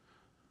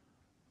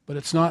 But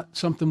it's not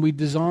something we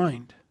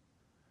designed.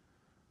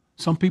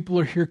 Some people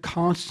are here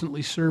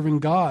constantly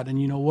serving God,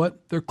 and you know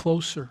what? They're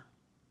closer.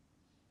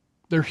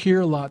 They're here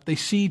a lot. They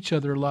see each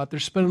other a lot. They're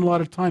spending a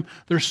lot of time.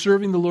 They're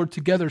serving the Lord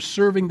together,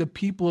 serving the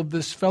people of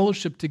this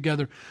fellowship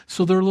together.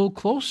 So they're a little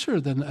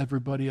closer than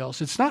everybody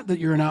else. It's not that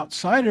you're an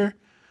outsider.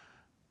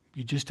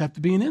 You just have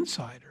to be an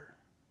insider.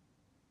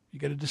 You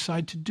got to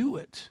decide to do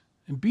it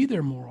and be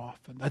there more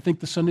often. I think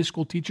the Sunday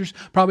school teachers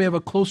probably have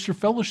a closer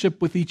fellowship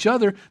with each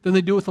other than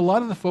they do with a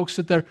lot of the folks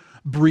that they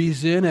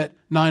breeze in at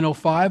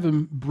 9:05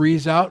 and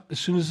breeze out as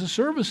soon as the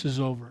service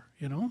is over,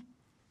 And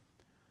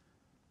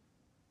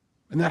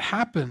that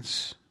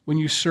happens when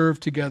you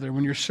serve together,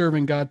 when you're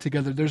serving God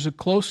together. There's a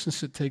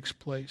closeness that takes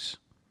place.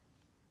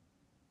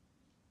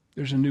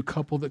 There's a new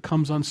couple that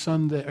comes on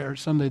Sunday.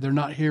 They're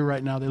not here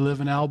right now. They live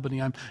in Albany.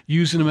 I'm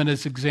using them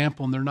as an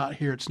example, and they're not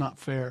here. It's not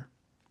fair.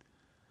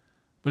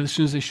 But as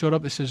soon as they showed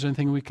up, they said, is there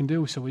anything we can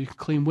do? We said, well, you can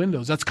clean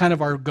windows. That's kind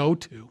of our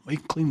go-to. We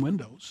can clean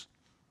windows.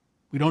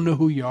 We don't know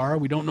who you are.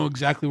 We don't know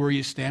exactly where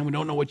you stand. We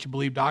don't know what you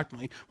believe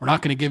doctrinally. We're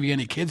not going to give you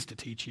any kids to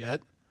teach yet.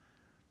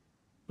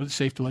 But it's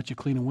safe to let you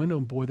clean a window,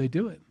 and boy, they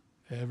do it.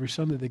 Every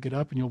Sunday they get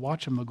up, and you'll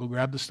watch them. They'll go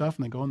grab the stuff,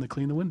 and they go and they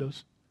clean the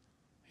windows,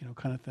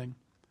 kind of thing.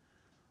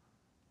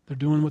 They're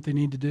doing what they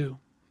need to do.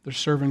 They're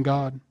serving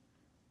God.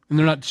 And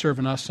they're not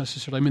serving us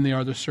necessarily.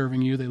 They're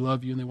serving you. They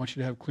love you, and they want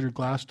you to have clear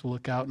glass to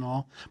look out and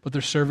all. But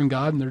they're serving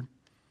God, and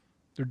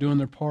they're doing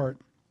their part.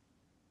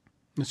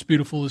 And it's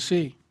beautiful to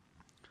see.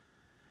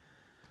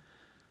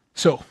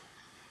 So,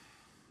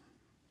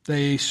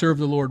 they serve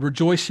the Lord,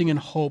 rejoicing in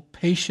hope,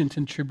 patient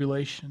in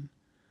tribulation.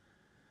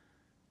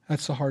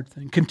 That's the hard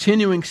thing.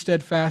 Continuing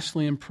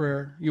steadfastly in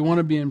prayer. You want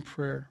to be in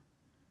prayer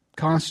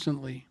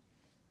constantly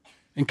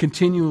and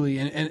continually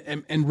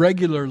and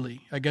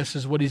regularly, I guess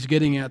is what he's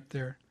getting at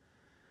there.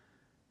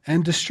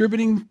 And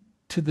distributing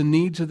to the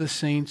needs of the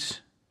saints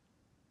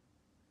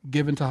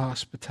given to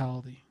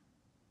hospitality.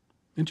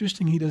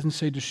 Interesting, he doesn't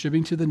say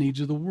distributing to the needs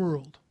of the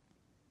world.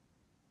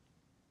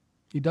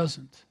 He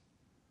doesn't.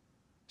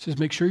 He says,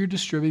 make sure you're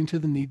distributing to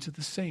the needs of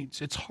the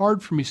saints. It's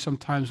hard for me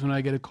sometimes when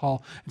I get a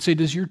call and say,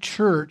 does your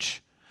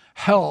church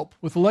help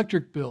with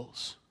electric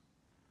bills?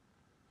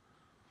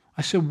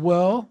 I said,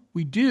 well,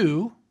 we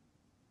do,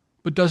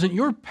 but doesn't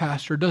your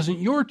pastor, doesn't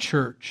your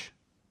church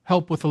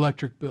help with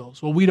electric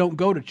bills? Well, we don't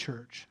go to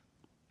church.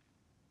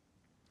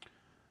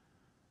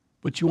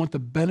 But you want the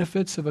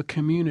benefits of a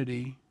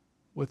community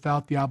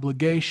without the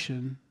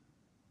obligation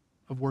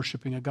of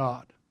worshiping a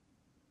God.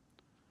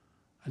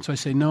 And so I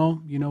say,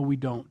 no, we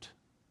don't.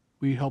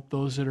 We help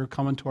those that are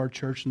coming to our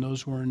church and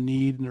those who are in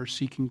need and they're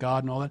seeking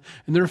God and all that.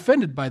 And they're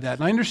offended by that.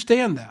 And I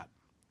understand that.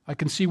 I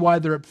can see why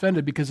they're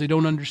offended because they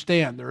don't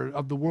understand. They're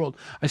of the world.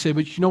 I say,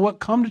 but you know what?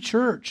 Come to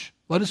church.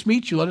 Let us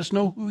meet you. Let us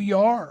know who you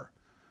are.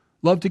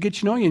 Love to get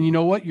to know you. And you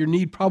know what? Your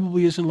need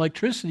probably isn't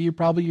electricity.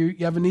 You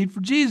have a need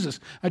for Jesus.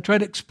 I try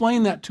to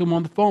explain that to them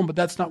on the phone, but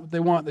that's not what they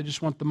want. They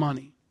just want the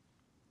money.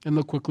 And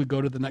they'll quickly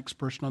go to the next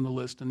person on the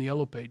list in the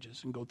yellow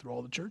pages and go through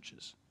all the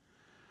churches.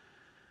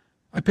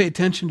 I pay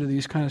attention to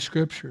these kind of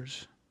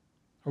scriptures.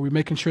 Are we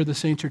making sure the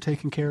saints are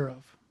taken care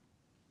of?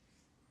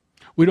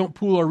 We don't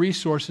pool our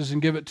resources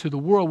and give it to the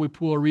world. We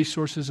pool our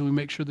resources and we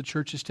make sure the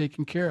church is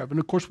taken care of. And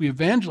of course, we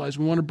evangelize.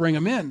 We want to bring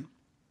them in.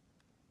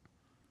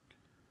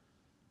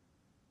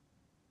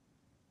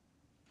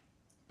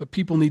 But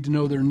people need to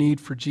know their need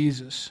for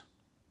Jesus.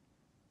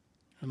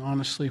 And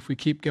honestly, if we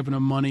keep giving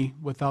them money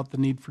without the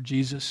need for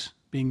Jesus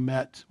being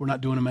met, we're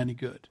not doing them any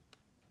good.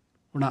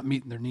 We're not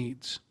meeting their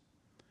needs.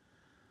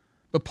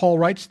 But Paul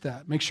writes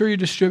that. Make sure you're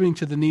distributing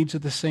to the needs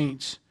of the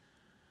saints.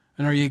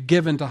 And are you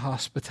given to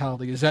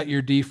hospitality? Is that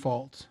your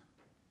default?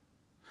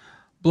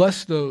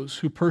 Bless those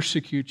who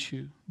persecute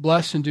you.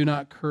 Bless and do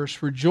not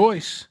curse.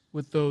 Rejoice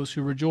with those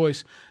who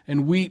rejoice,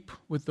 and weep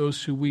with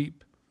those who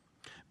weep.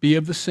 Be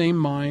of the same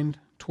mind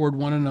toward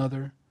one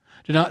another.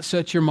 Do not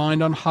set your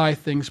mind on high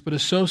things, but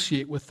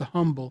associate with the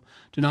humble.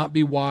 Do not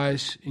be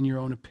wise in your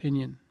own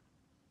opinion.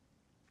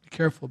 Be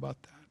careful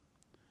about that.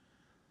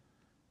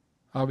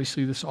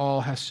 Obviously, this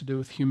all has to do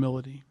with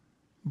humility,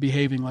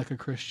 behaving like a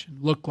Christian,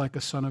 look like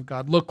a son of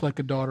God, look like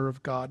a daughter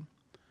of God,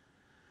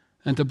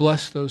 and to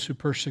bless those who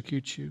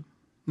persecute you.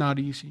 Not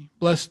easy.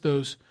 Bless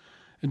those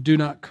and do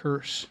not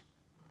curse.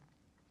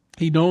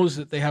 He knows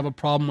that they have a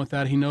problem with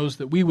that. He knows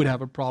that we would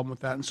have a problem with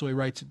that, and so he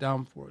writes it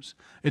down for us.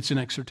 It's an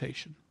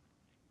exhortation.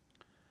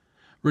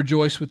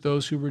 Rejoice with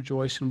those who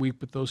rejoice and weep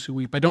with those who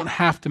weep. I don't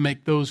have to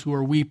make those who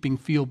are weeping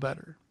feel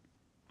better.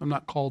 I'm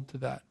not called to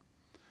that.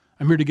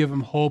 I'm here to give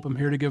them hope. I'm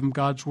here to give them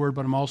God's word,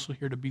 but I'm also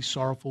here to be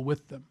sorrowful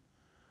with them.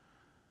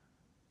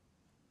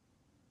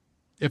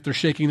 If they're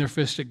shaking their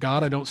fist at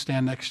God, I don't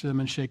stand next to them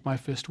and shake my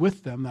fist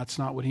with them. That's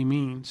not what he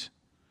means.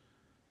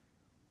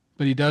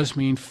 But he does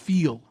mean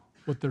feel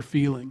what they're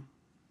feeling.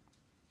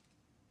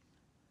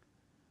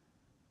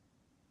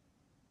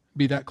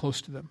 Be that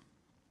close to them.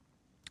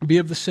 Be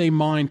of the same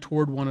mind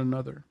toward one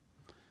another.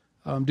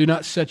 Do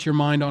not set your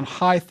mind on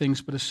high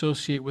things, but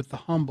associate with the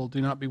humble.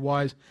 Do not be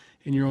wise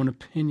in your own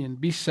opinion.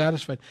 Be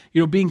satisfied.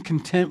 Being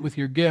content with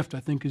your gift, I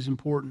think, is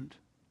important.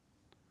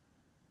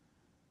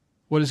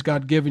 What has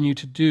God given you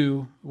to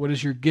do? What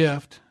is your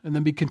gift? And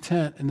then be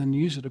content and then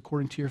use it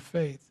according to your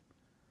faith.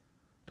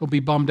 Don't be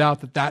bummed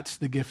out that that's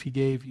the gift he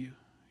gave you,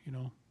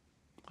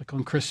 like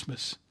on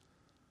Christmas.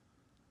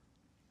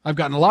 I've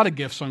gotten a lot of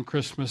gifts on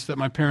Christmas that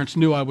my parents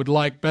knew I would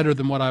like better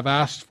than what I've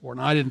asked for. And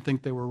I didn't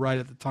think they were right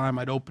at the time.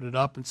 I'd open it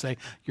up and say,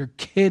 "You're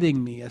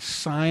kidding me, a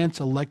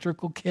science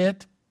electrical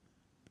kit?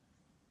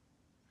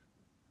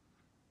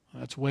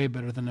 That's way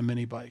better than a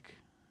mini bike,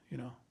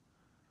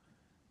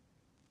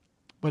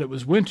 But it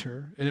was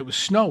winter, and it was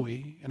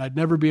snowy, and I'd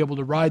never be able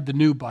to ride the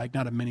new bike,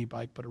 not a mini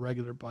bike, but a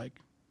regular bike.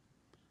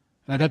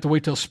 And I'd have to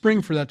wait till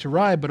spring for that to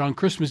ride, but on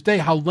Christmas Day,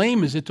 how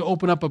lame is it to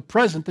open up a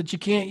present that you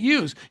can't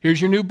use?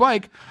 Here's your new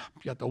bike.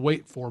 You have to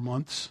wait 4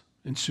 months.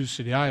 In Sioux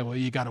City, Iowa,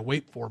 you got to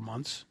wait 4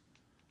 months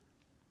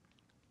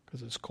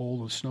because it's cold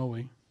and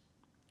snowy.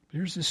 But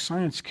here's this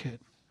science kit,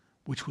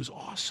 which was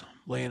awesome,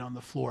 laying on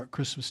the floor at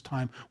Christmas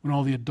time when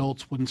all the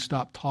adults wouldn't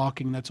stop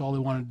talking. That's all they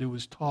wanted to do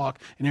was talk.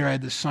 And here I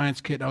had this science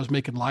kit, and I was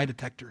making lie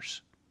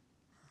detectors.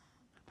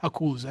 How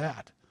cool is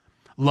that?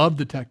 Love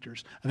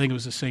detectors. I think it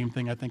was the same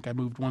thing. I think I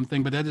moved one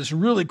thing, but that is a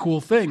really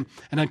cool thing.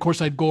 And of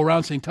course, I'd go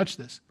around saying, "Touch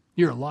this.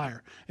 You're a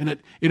liar." And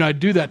I'd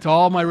do that to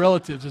all my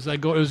relatives as I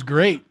go. It was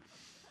great.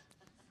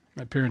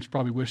 My parents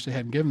probably wish they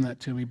hadn't given that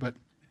to me, but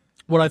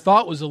what I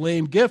thought was a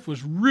lame gift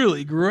was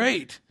really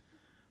great.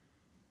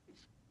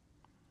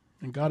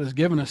 And God has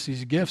given us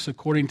these gifts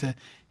according to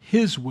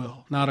his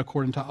will, not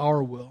according to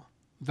our will.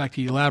 In fact,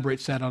 he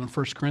elaborates that on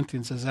 1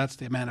 Corinthians, says that's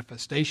the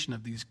manifestation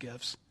of these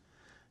gifts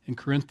in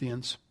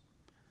Corinthians.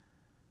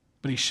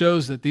 But he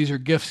shows that these are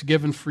gifts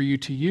given for you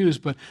to use,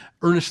 but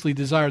earnestly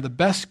desire the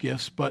best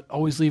gifts, but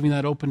always leaving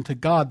that open to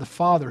God, the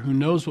Father, who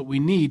knows what we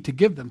need to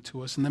give them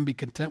to us, and then be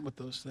content with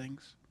those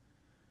things.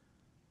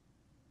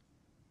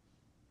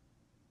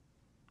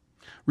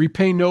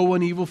 Repay no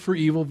one evil for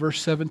evil,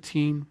 verse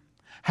 17.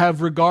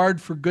 Have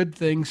regard for good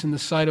things in the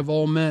sight of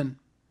all men.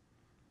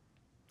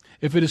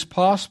 If it is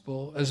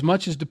possible, as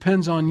much as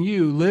depends on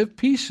you, live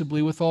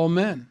peaceably with all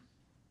men.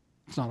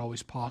 It's not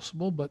always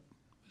possible, but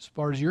as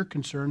far as you're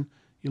concerned,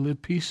 you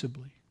live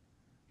peaceably.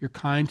 You're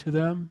kind to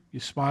them, you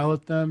smile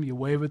at them, you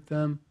wave at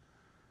them.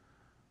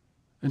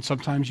 And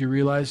sometimes you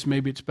realize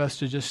maybe it's best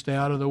to just stay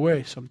out of the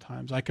way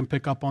sometimes. I can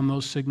pick up on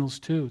those signals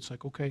too. It's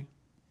like, okay,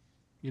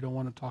 you don't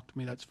want to talk to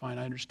me, that's fine.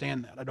 I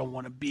understand that. I don't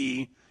want to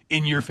be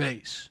in your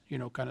face,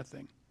 kind of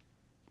thing.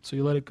 So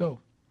you let it go.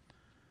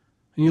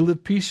 And you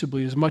live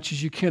peaceably as much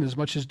as you can, as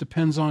much as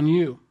depends on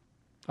you.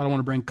 I don't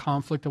want to bring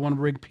conflict, I want to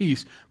bring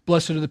peace.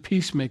 Blessed are the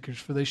peacemakers,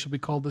 for they shall be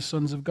called the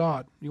sons of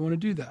God. You want to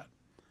do that.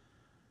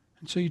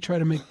 And so you try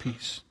to make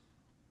peace.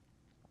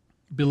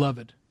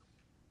 Beloved,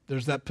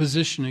 there's that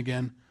position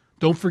again.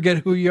 Don't forget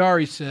who you are,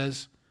 he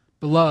says.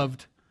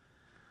 Beloved,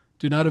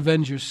 do not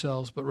avenge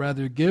yourselves, but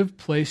rather give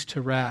place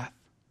to wrath.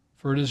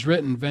 For it is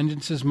written,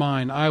 vengeance is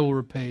mine, I will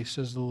repay,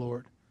 says the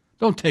Lord.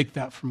 Don't take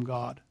that from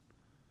God.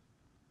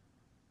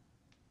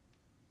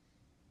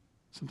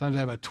 Sometimes I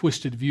have a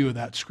twisted view of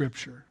that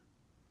scripture.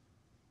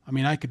 I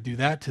mean, I could do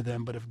that to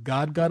them, but if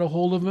God got a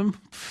hold of them,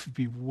 it'd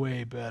be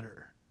way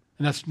better.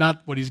 And that's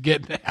not what he's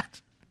getting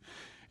at.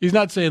 He's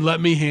not saying, let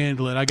me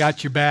handle it. I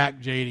got your back,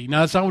 JD.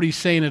 No, that's not what he's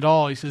saying at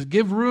all. He says,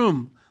 give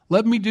room.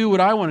 Let me do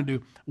what I want to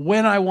do,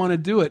 when I want to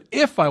do it,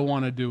 if I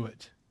want to do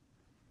it.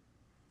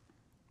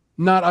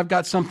 Not, I've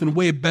got something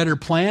way better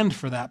planned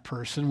for that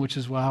person, which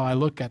is how I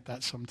look at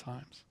that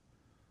sometimes,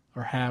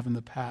 or have in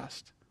the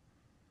past.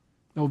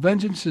 No,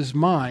 vengeance is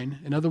mine.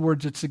 In other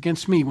words, it's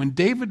against me. When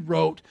David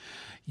wrote,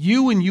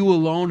 you and you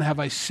alone have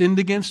I sinned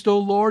against, O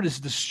Lord, is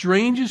the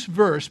strangest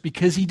verse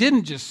because he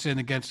didn't just sin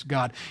against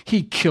God.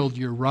 He killed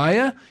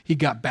Uriah. He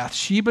got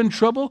Bathsheba in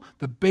trouble.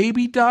 The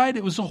baby died.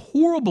 It was a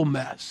horrible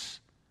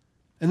mess.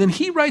 And then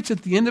he writes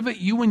at the end of it,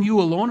 you and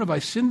you alone have I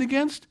sinned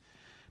against.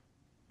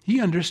 He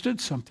understood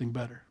something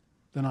better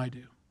than I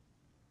do.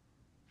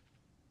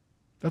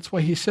 That's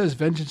why he says,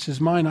 vengeance is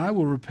mine, I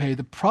will repay.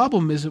 The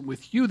problem isn't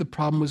with you, the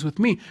problem is with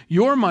me.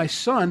 You're my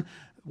son.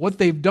 What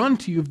they've done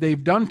to you,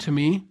 they've done to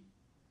me.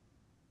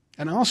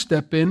 And I'll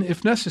step in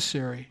if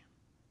necessary.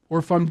 Or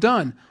if I'm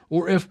done.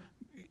 Or if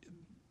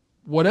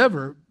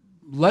whatever,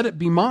 let it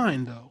be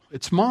mine though.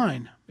 It's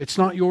mine. It's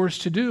not yours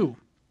to do.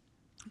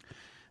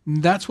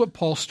 And that's what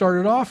Paul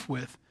started off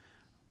with.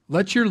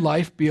 Let your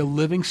life be a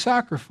living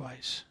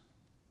sacrifice.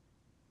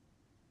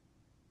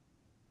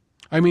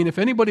 I mean, if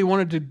anybody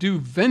wanted to do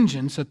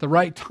vengeance at the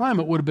right time,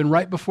 it would have been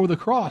right before the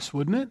cross,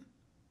 wouldn't it?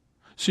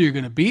 So you're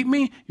going to beat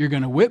me, you're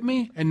going to whip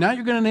me, and now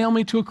you're going to nail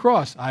me to a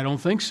cross. I don't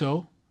think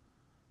so.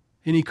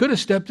 And he could have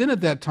stepped in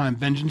at that time.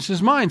 Vengeance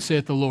is mine,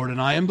 saith the Lord,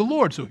 and I am the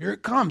Lord. So here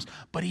it comes.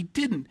 But he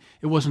didn't.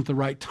 It wasn't the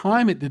right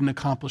time. It didn't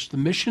accomplish the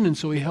mission, and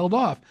so he held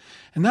off.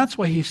 And that's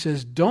why he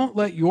says, don't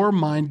let your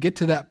mind get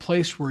to that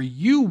place where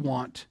you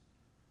want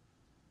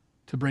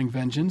to bring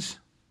vengeance.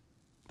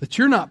 That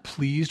you're not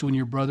pleased when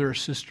your brother or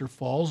sister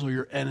falls or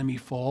your enemy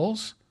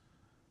falls.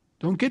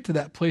 Don't get to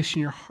that place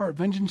in your heart.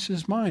 Vengeance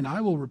is mine.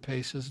 I will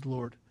repay, says the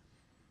Lord.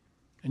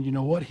 And you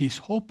know what? He's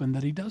hoping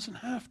that he doesn't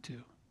have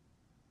to.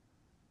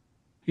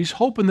 He's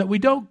hoping that we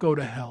don't go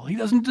to hell. He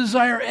doesn't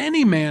desire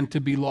any man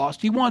to be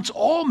lost. He wants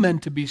all men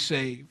to be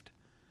saved.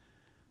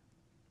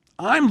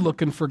 I'm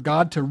looking for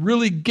God to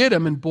really get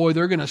them, and boy,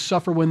 they're going to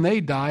suffer when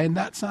they die, and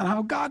that's not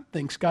how God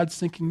thinks. God's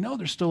thinking, no,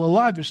 they're still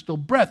alive, there's still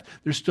breath,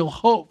 there's still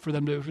hope for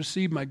them to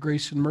receive my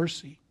grace and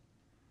mercy.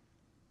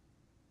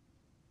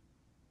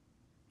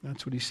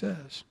 That's what he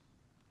says.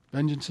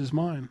 Vengeance is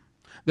mine.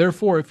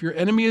 Therefore, if your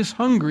enemy is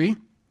hungry,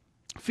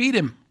 feed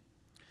him.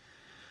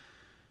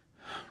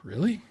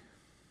 Really?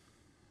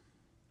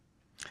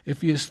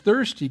 If he is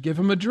thirsty, give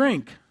him a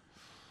drink.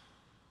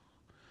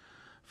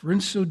 For in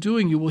so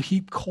doing, you will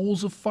heap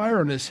coals of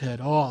fire on his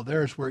head. Oh,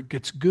 there's where it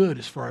gets good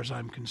as far as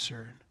I'm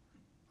concerned.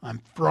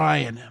 I'm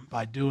frying him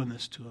by doing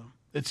this to him.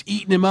 It's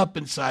eating him up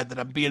inside that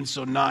I'm being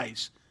so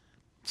nice.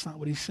 That's not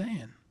what he's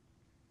saying.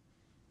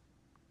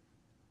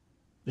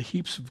 The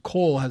heaps of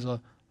coal has a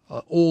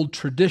old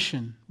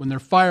tradition. When their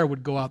fire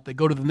would go out, they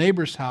go to the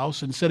neighbor's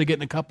house. Instead of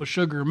getting a cup of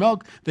sugar or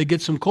milk, they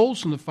get some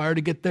coals from the fire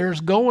to get theirs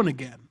going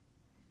again.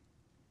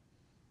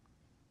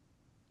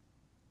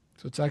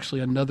 So it's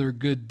actually another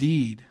good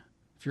deed.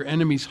 If your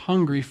enemy's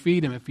hungry,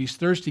 feed him. If he's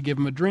thirsty, give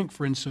him a drink,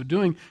 for in so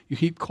doing, you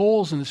heap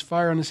coals and his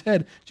fire on his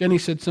head. Jenny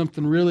said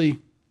something really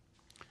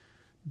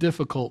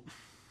difficult.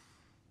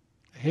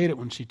 I hate it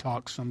when she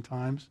talks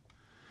sometimes.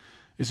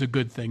 It's a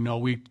good thing. No,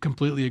 we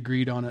completely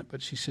agreed on it.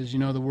 But she says,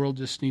 the world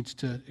just needs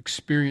to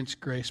experience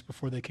grace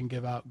before they can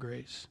give out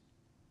grace.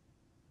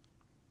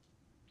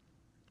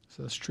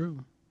 So that's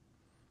true.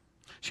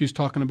 She was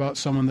talking about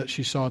someone that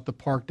she saw at the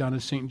park down in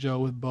St. Joe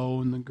with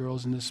Bo and the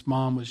girls, and this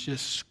mom was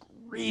just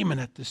screaming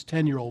at this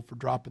 10-year-old for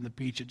dropping the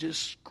pizza,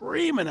 just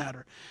screaming at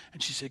her.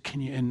 And she said,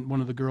 and one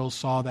of the girls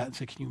saw that and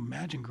said, can you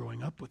imagine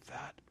growing up with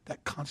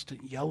that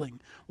constant yelling?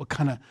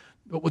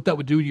 What that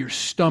would do to your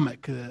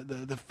stomach,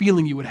 the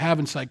feeling you would have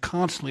inside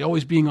constantly,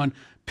 always being on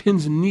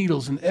pins and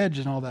needles and edge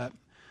and all that.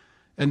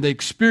 And they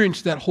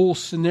experienced that whole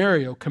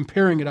scenario,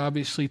 comparing it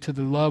obviously to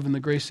the love and the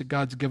grace that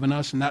God's given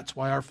us, and that's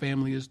why our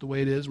family is the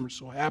way it is, and we're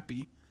so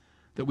happy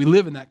that we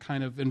live in that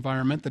kind of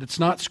environment, that it's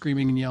not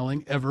screaming and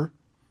yelling, ever.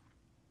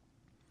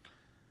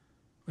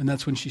 And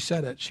that's when she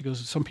said it. She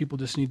goes, some people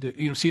just need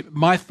to, see,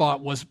 my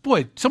thought was,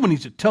 boy, someone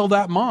needs to tell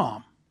that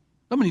mom.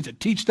 Someone needs to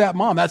teach that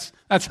mom. That's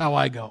how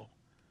I go,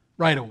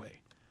 right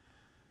away.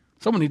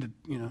 Someone need to,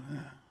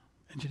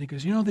 And Jenny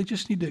goes, they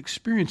just need to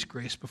experience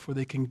grace before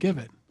they can give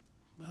it.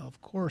 Well,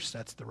 of course,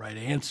 that's the right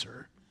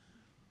answer.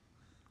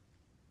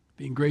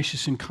 Being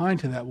gracious and kind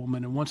to that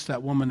woman, and once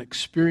that woman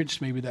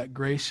experienced maybe that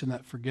grace and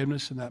that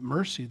forgiveness and that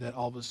mercy, that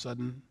all of a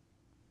sudden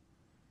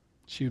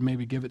she would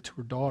maybe give it to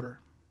her daughter.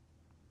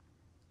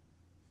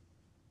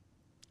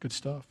 Good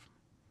stuff.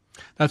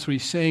 That's what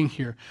he's saying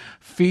here.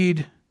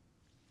 Feed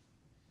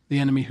the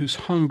enemy who's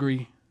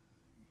hungry.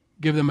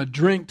 Give them a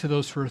drink to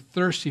those who are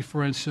thirsty,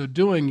 for in so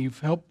doing you've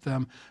helped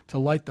them to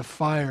light the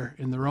fire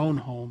in their own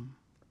home,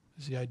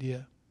 is the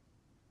idea.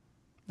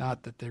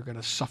 Not that they're going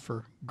to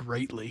suffer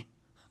greatly.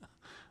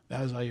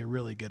 That is how you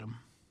really get them.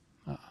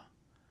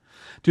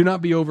 Do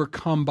not be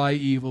overcome by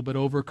evil, but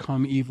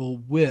overcome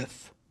evil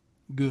with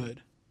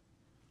good.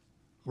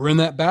 We're in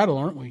that battle,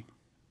 aren't we?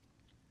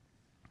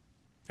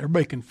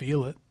 Everybody can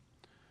feel it.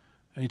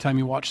 Anytime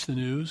you watch the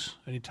news,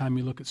 anytime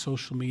you look at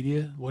social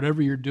media,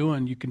 whatever you're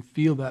doing, you can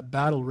feel that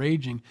battle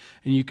raging,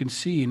 and you can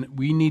see, and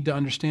we need to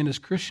understand as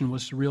Christians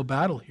what's the real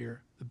battle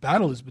here. The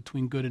battle is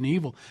between good and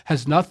evil. It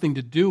has nothing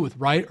to do with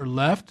right or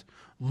left,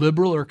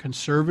 liberal or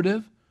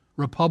conservative,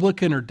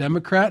 Republican or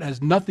Democrat. It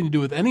has nothing to do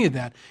with any of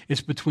that.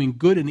 It's between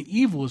good and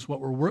evil is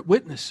what we're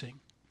witnessing.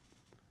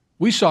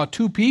 We saw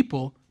two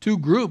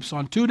groups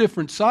on two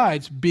different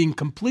sides being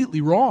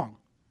completely wrong,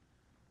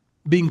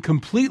 being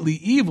completely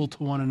evil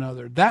to one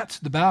another. That's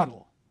the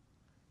battle.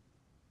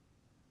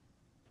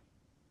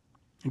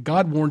 And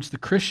God warns the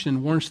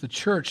Christian, warns the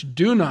church,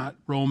 do not,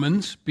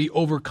 Romans, be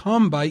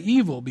overcome by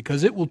evil,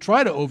 because it will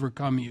try to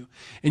overcome you.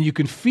 And you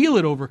can feel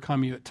it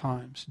overcome you at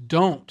times.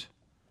 Don't.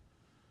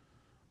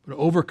 But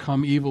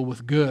overcome evil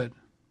with good.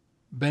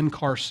 Ben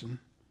Carson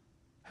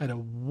had a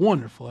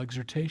wonderful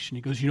exhortation.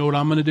 He goes, you know what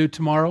I'm going to do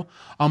tomorrow?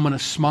 I'm going to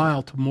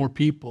smile to more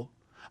people.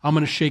 I'm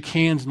going to shake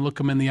hands and look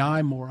them in the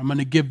eye more. I'm going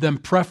to give them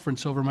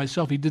preference over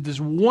myself. He did this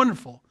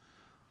wonderful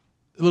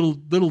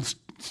little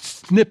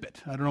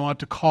snippet. I don't know what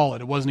to call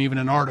it. It wasn't even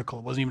an article.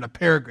 It wasn't even a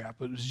paragraph.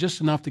 But it was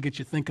just enough to get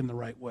you thinking the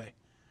right way.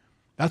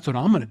 That's what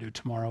I'm going to do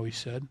tomorrow, he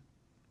said.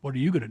 What are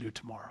you going to do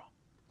tomorrow?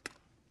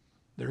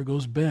 There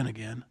goes Ben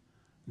again,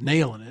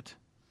 nailing it.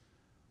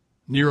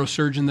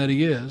 Neurosurgeon that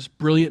he is,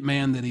 brilliant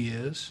man that he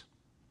is.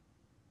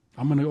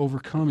 I'm going to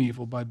overcome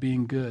evil by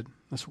being good.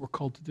 That's what we're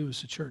called to do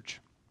as a church.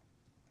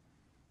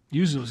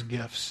 Use those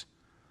gifts.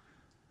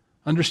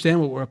 Understand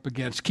what we're up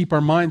against. Keep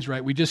our minds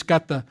right. We just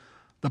got the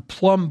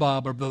plumb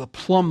bob or the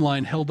plumb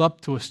line held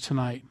up to us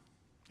tonight.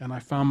 And I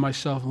found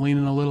myself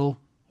leaning a little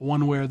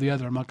one way or the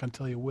other. I'm not going to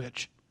tell you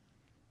which.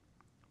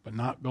 But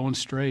not going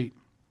straight.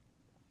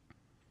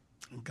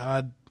 And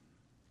God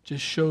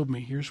just showed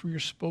me, here's where you're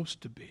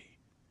supposed to be.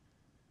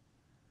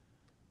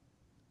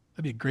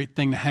 That'd be a great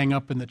thing to hang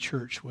up in the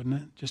church, wouldn't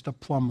it? Just a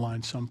plumb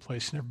line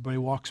someplace, and everybody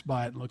walks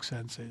by it and looks at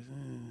it and says,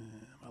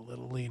 I'm a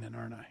little leaning,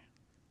 aren't I?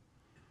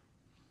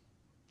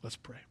 Let's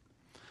pray.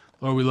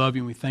 Lord, we love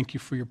you and we thank you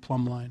for your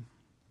plumb line.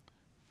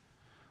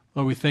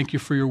 Lord, we thank you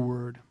for your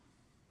word.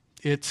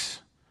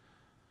 It's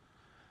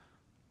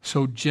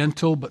so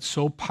gentle but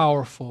so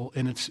powerful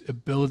in its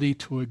ability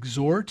to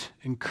exhort,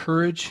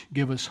 encourage,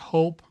 give us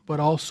hope, but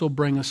also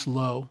bring us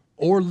low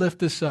or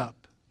lift us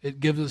up. It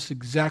gives us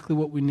exactly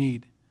what we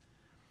need.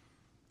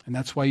 And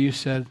that's why you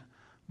said,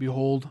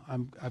 behold,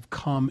 I've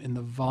come in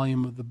the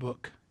volume of the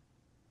book.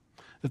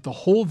 That the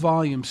whole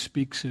volume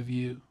speaks of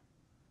you.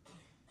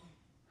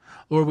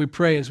 Lord, we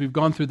pray as we've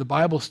gone through the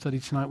Bible study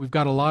tonight, we've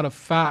got a lot of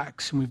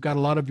facts and we've got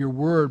a lot of your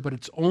word, but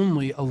it's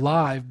only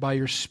alive by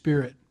your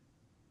Spirit.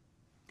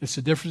 It's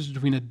the difference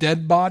between a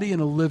dead body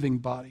and a living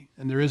body,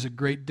 and there is a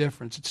great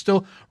difference. It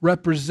still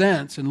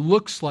represents and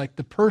looks like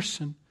the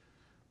person,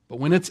 but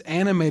when it's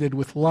animated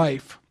with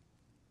life,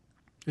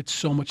 it's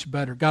so much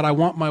better. God, I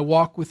want my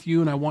walk with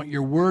you, and I want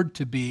your word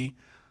to be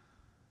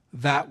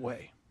that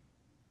way.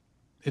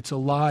 It's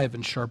alive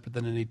and sharper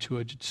than any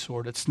two-edged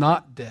sword. It's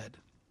not dead.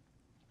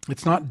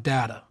 It's not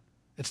data.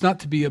 It's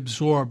not to be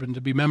absorbed and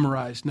to be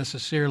memorized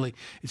necessarily.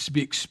 It's to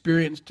be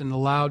experienced and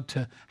allowed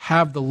to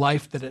have the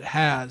life that it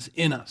has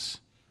in us.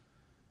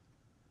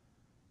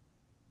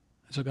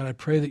 And so, God, I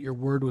pray that your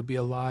word would be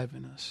alive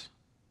in us.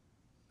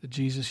 That,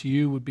 Jesus,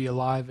 you would be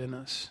alive in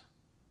us.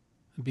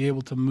 And be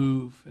able to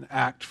move and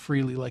act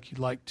freely like you'd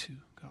like to,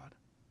 God.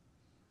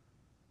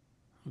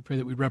 We pray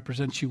that we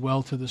represent you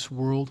well to this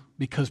world,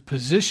 because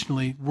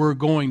positionally, we're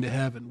going to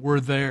heaven.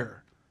 We're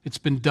there. It's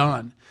been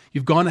done.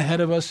 You've gone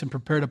ahead of us and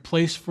prepared a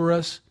place for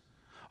us.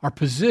 Our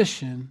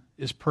position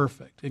is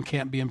perfect and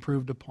can't be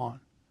improved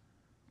upon.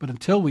 But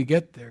until we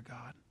get there,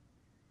 God,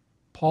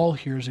 Paul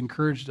here has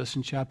encouraged us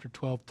in chapter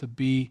 12 to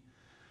be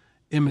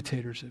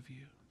imitators of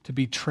you, to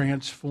be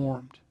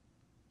transformed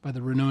by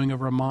the renewing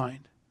of our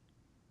mind.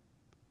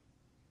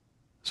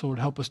 So Lord,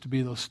 help us to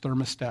be those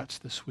thermostats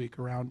this week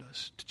around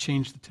us, to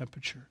change the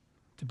temperature,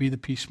 to be the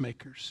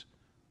peacemakers,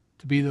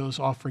 to be those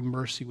offering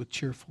mercy with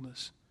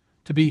cheerfulness,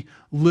 to be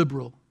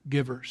liberal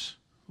givers,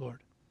 Lord.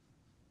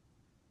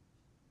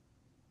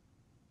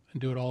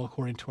 And do it all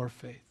according to our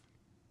faith.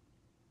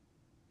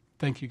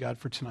 Thank you, God,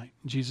 for tonight.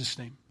 In Jesus'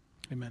 name,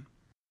 amen.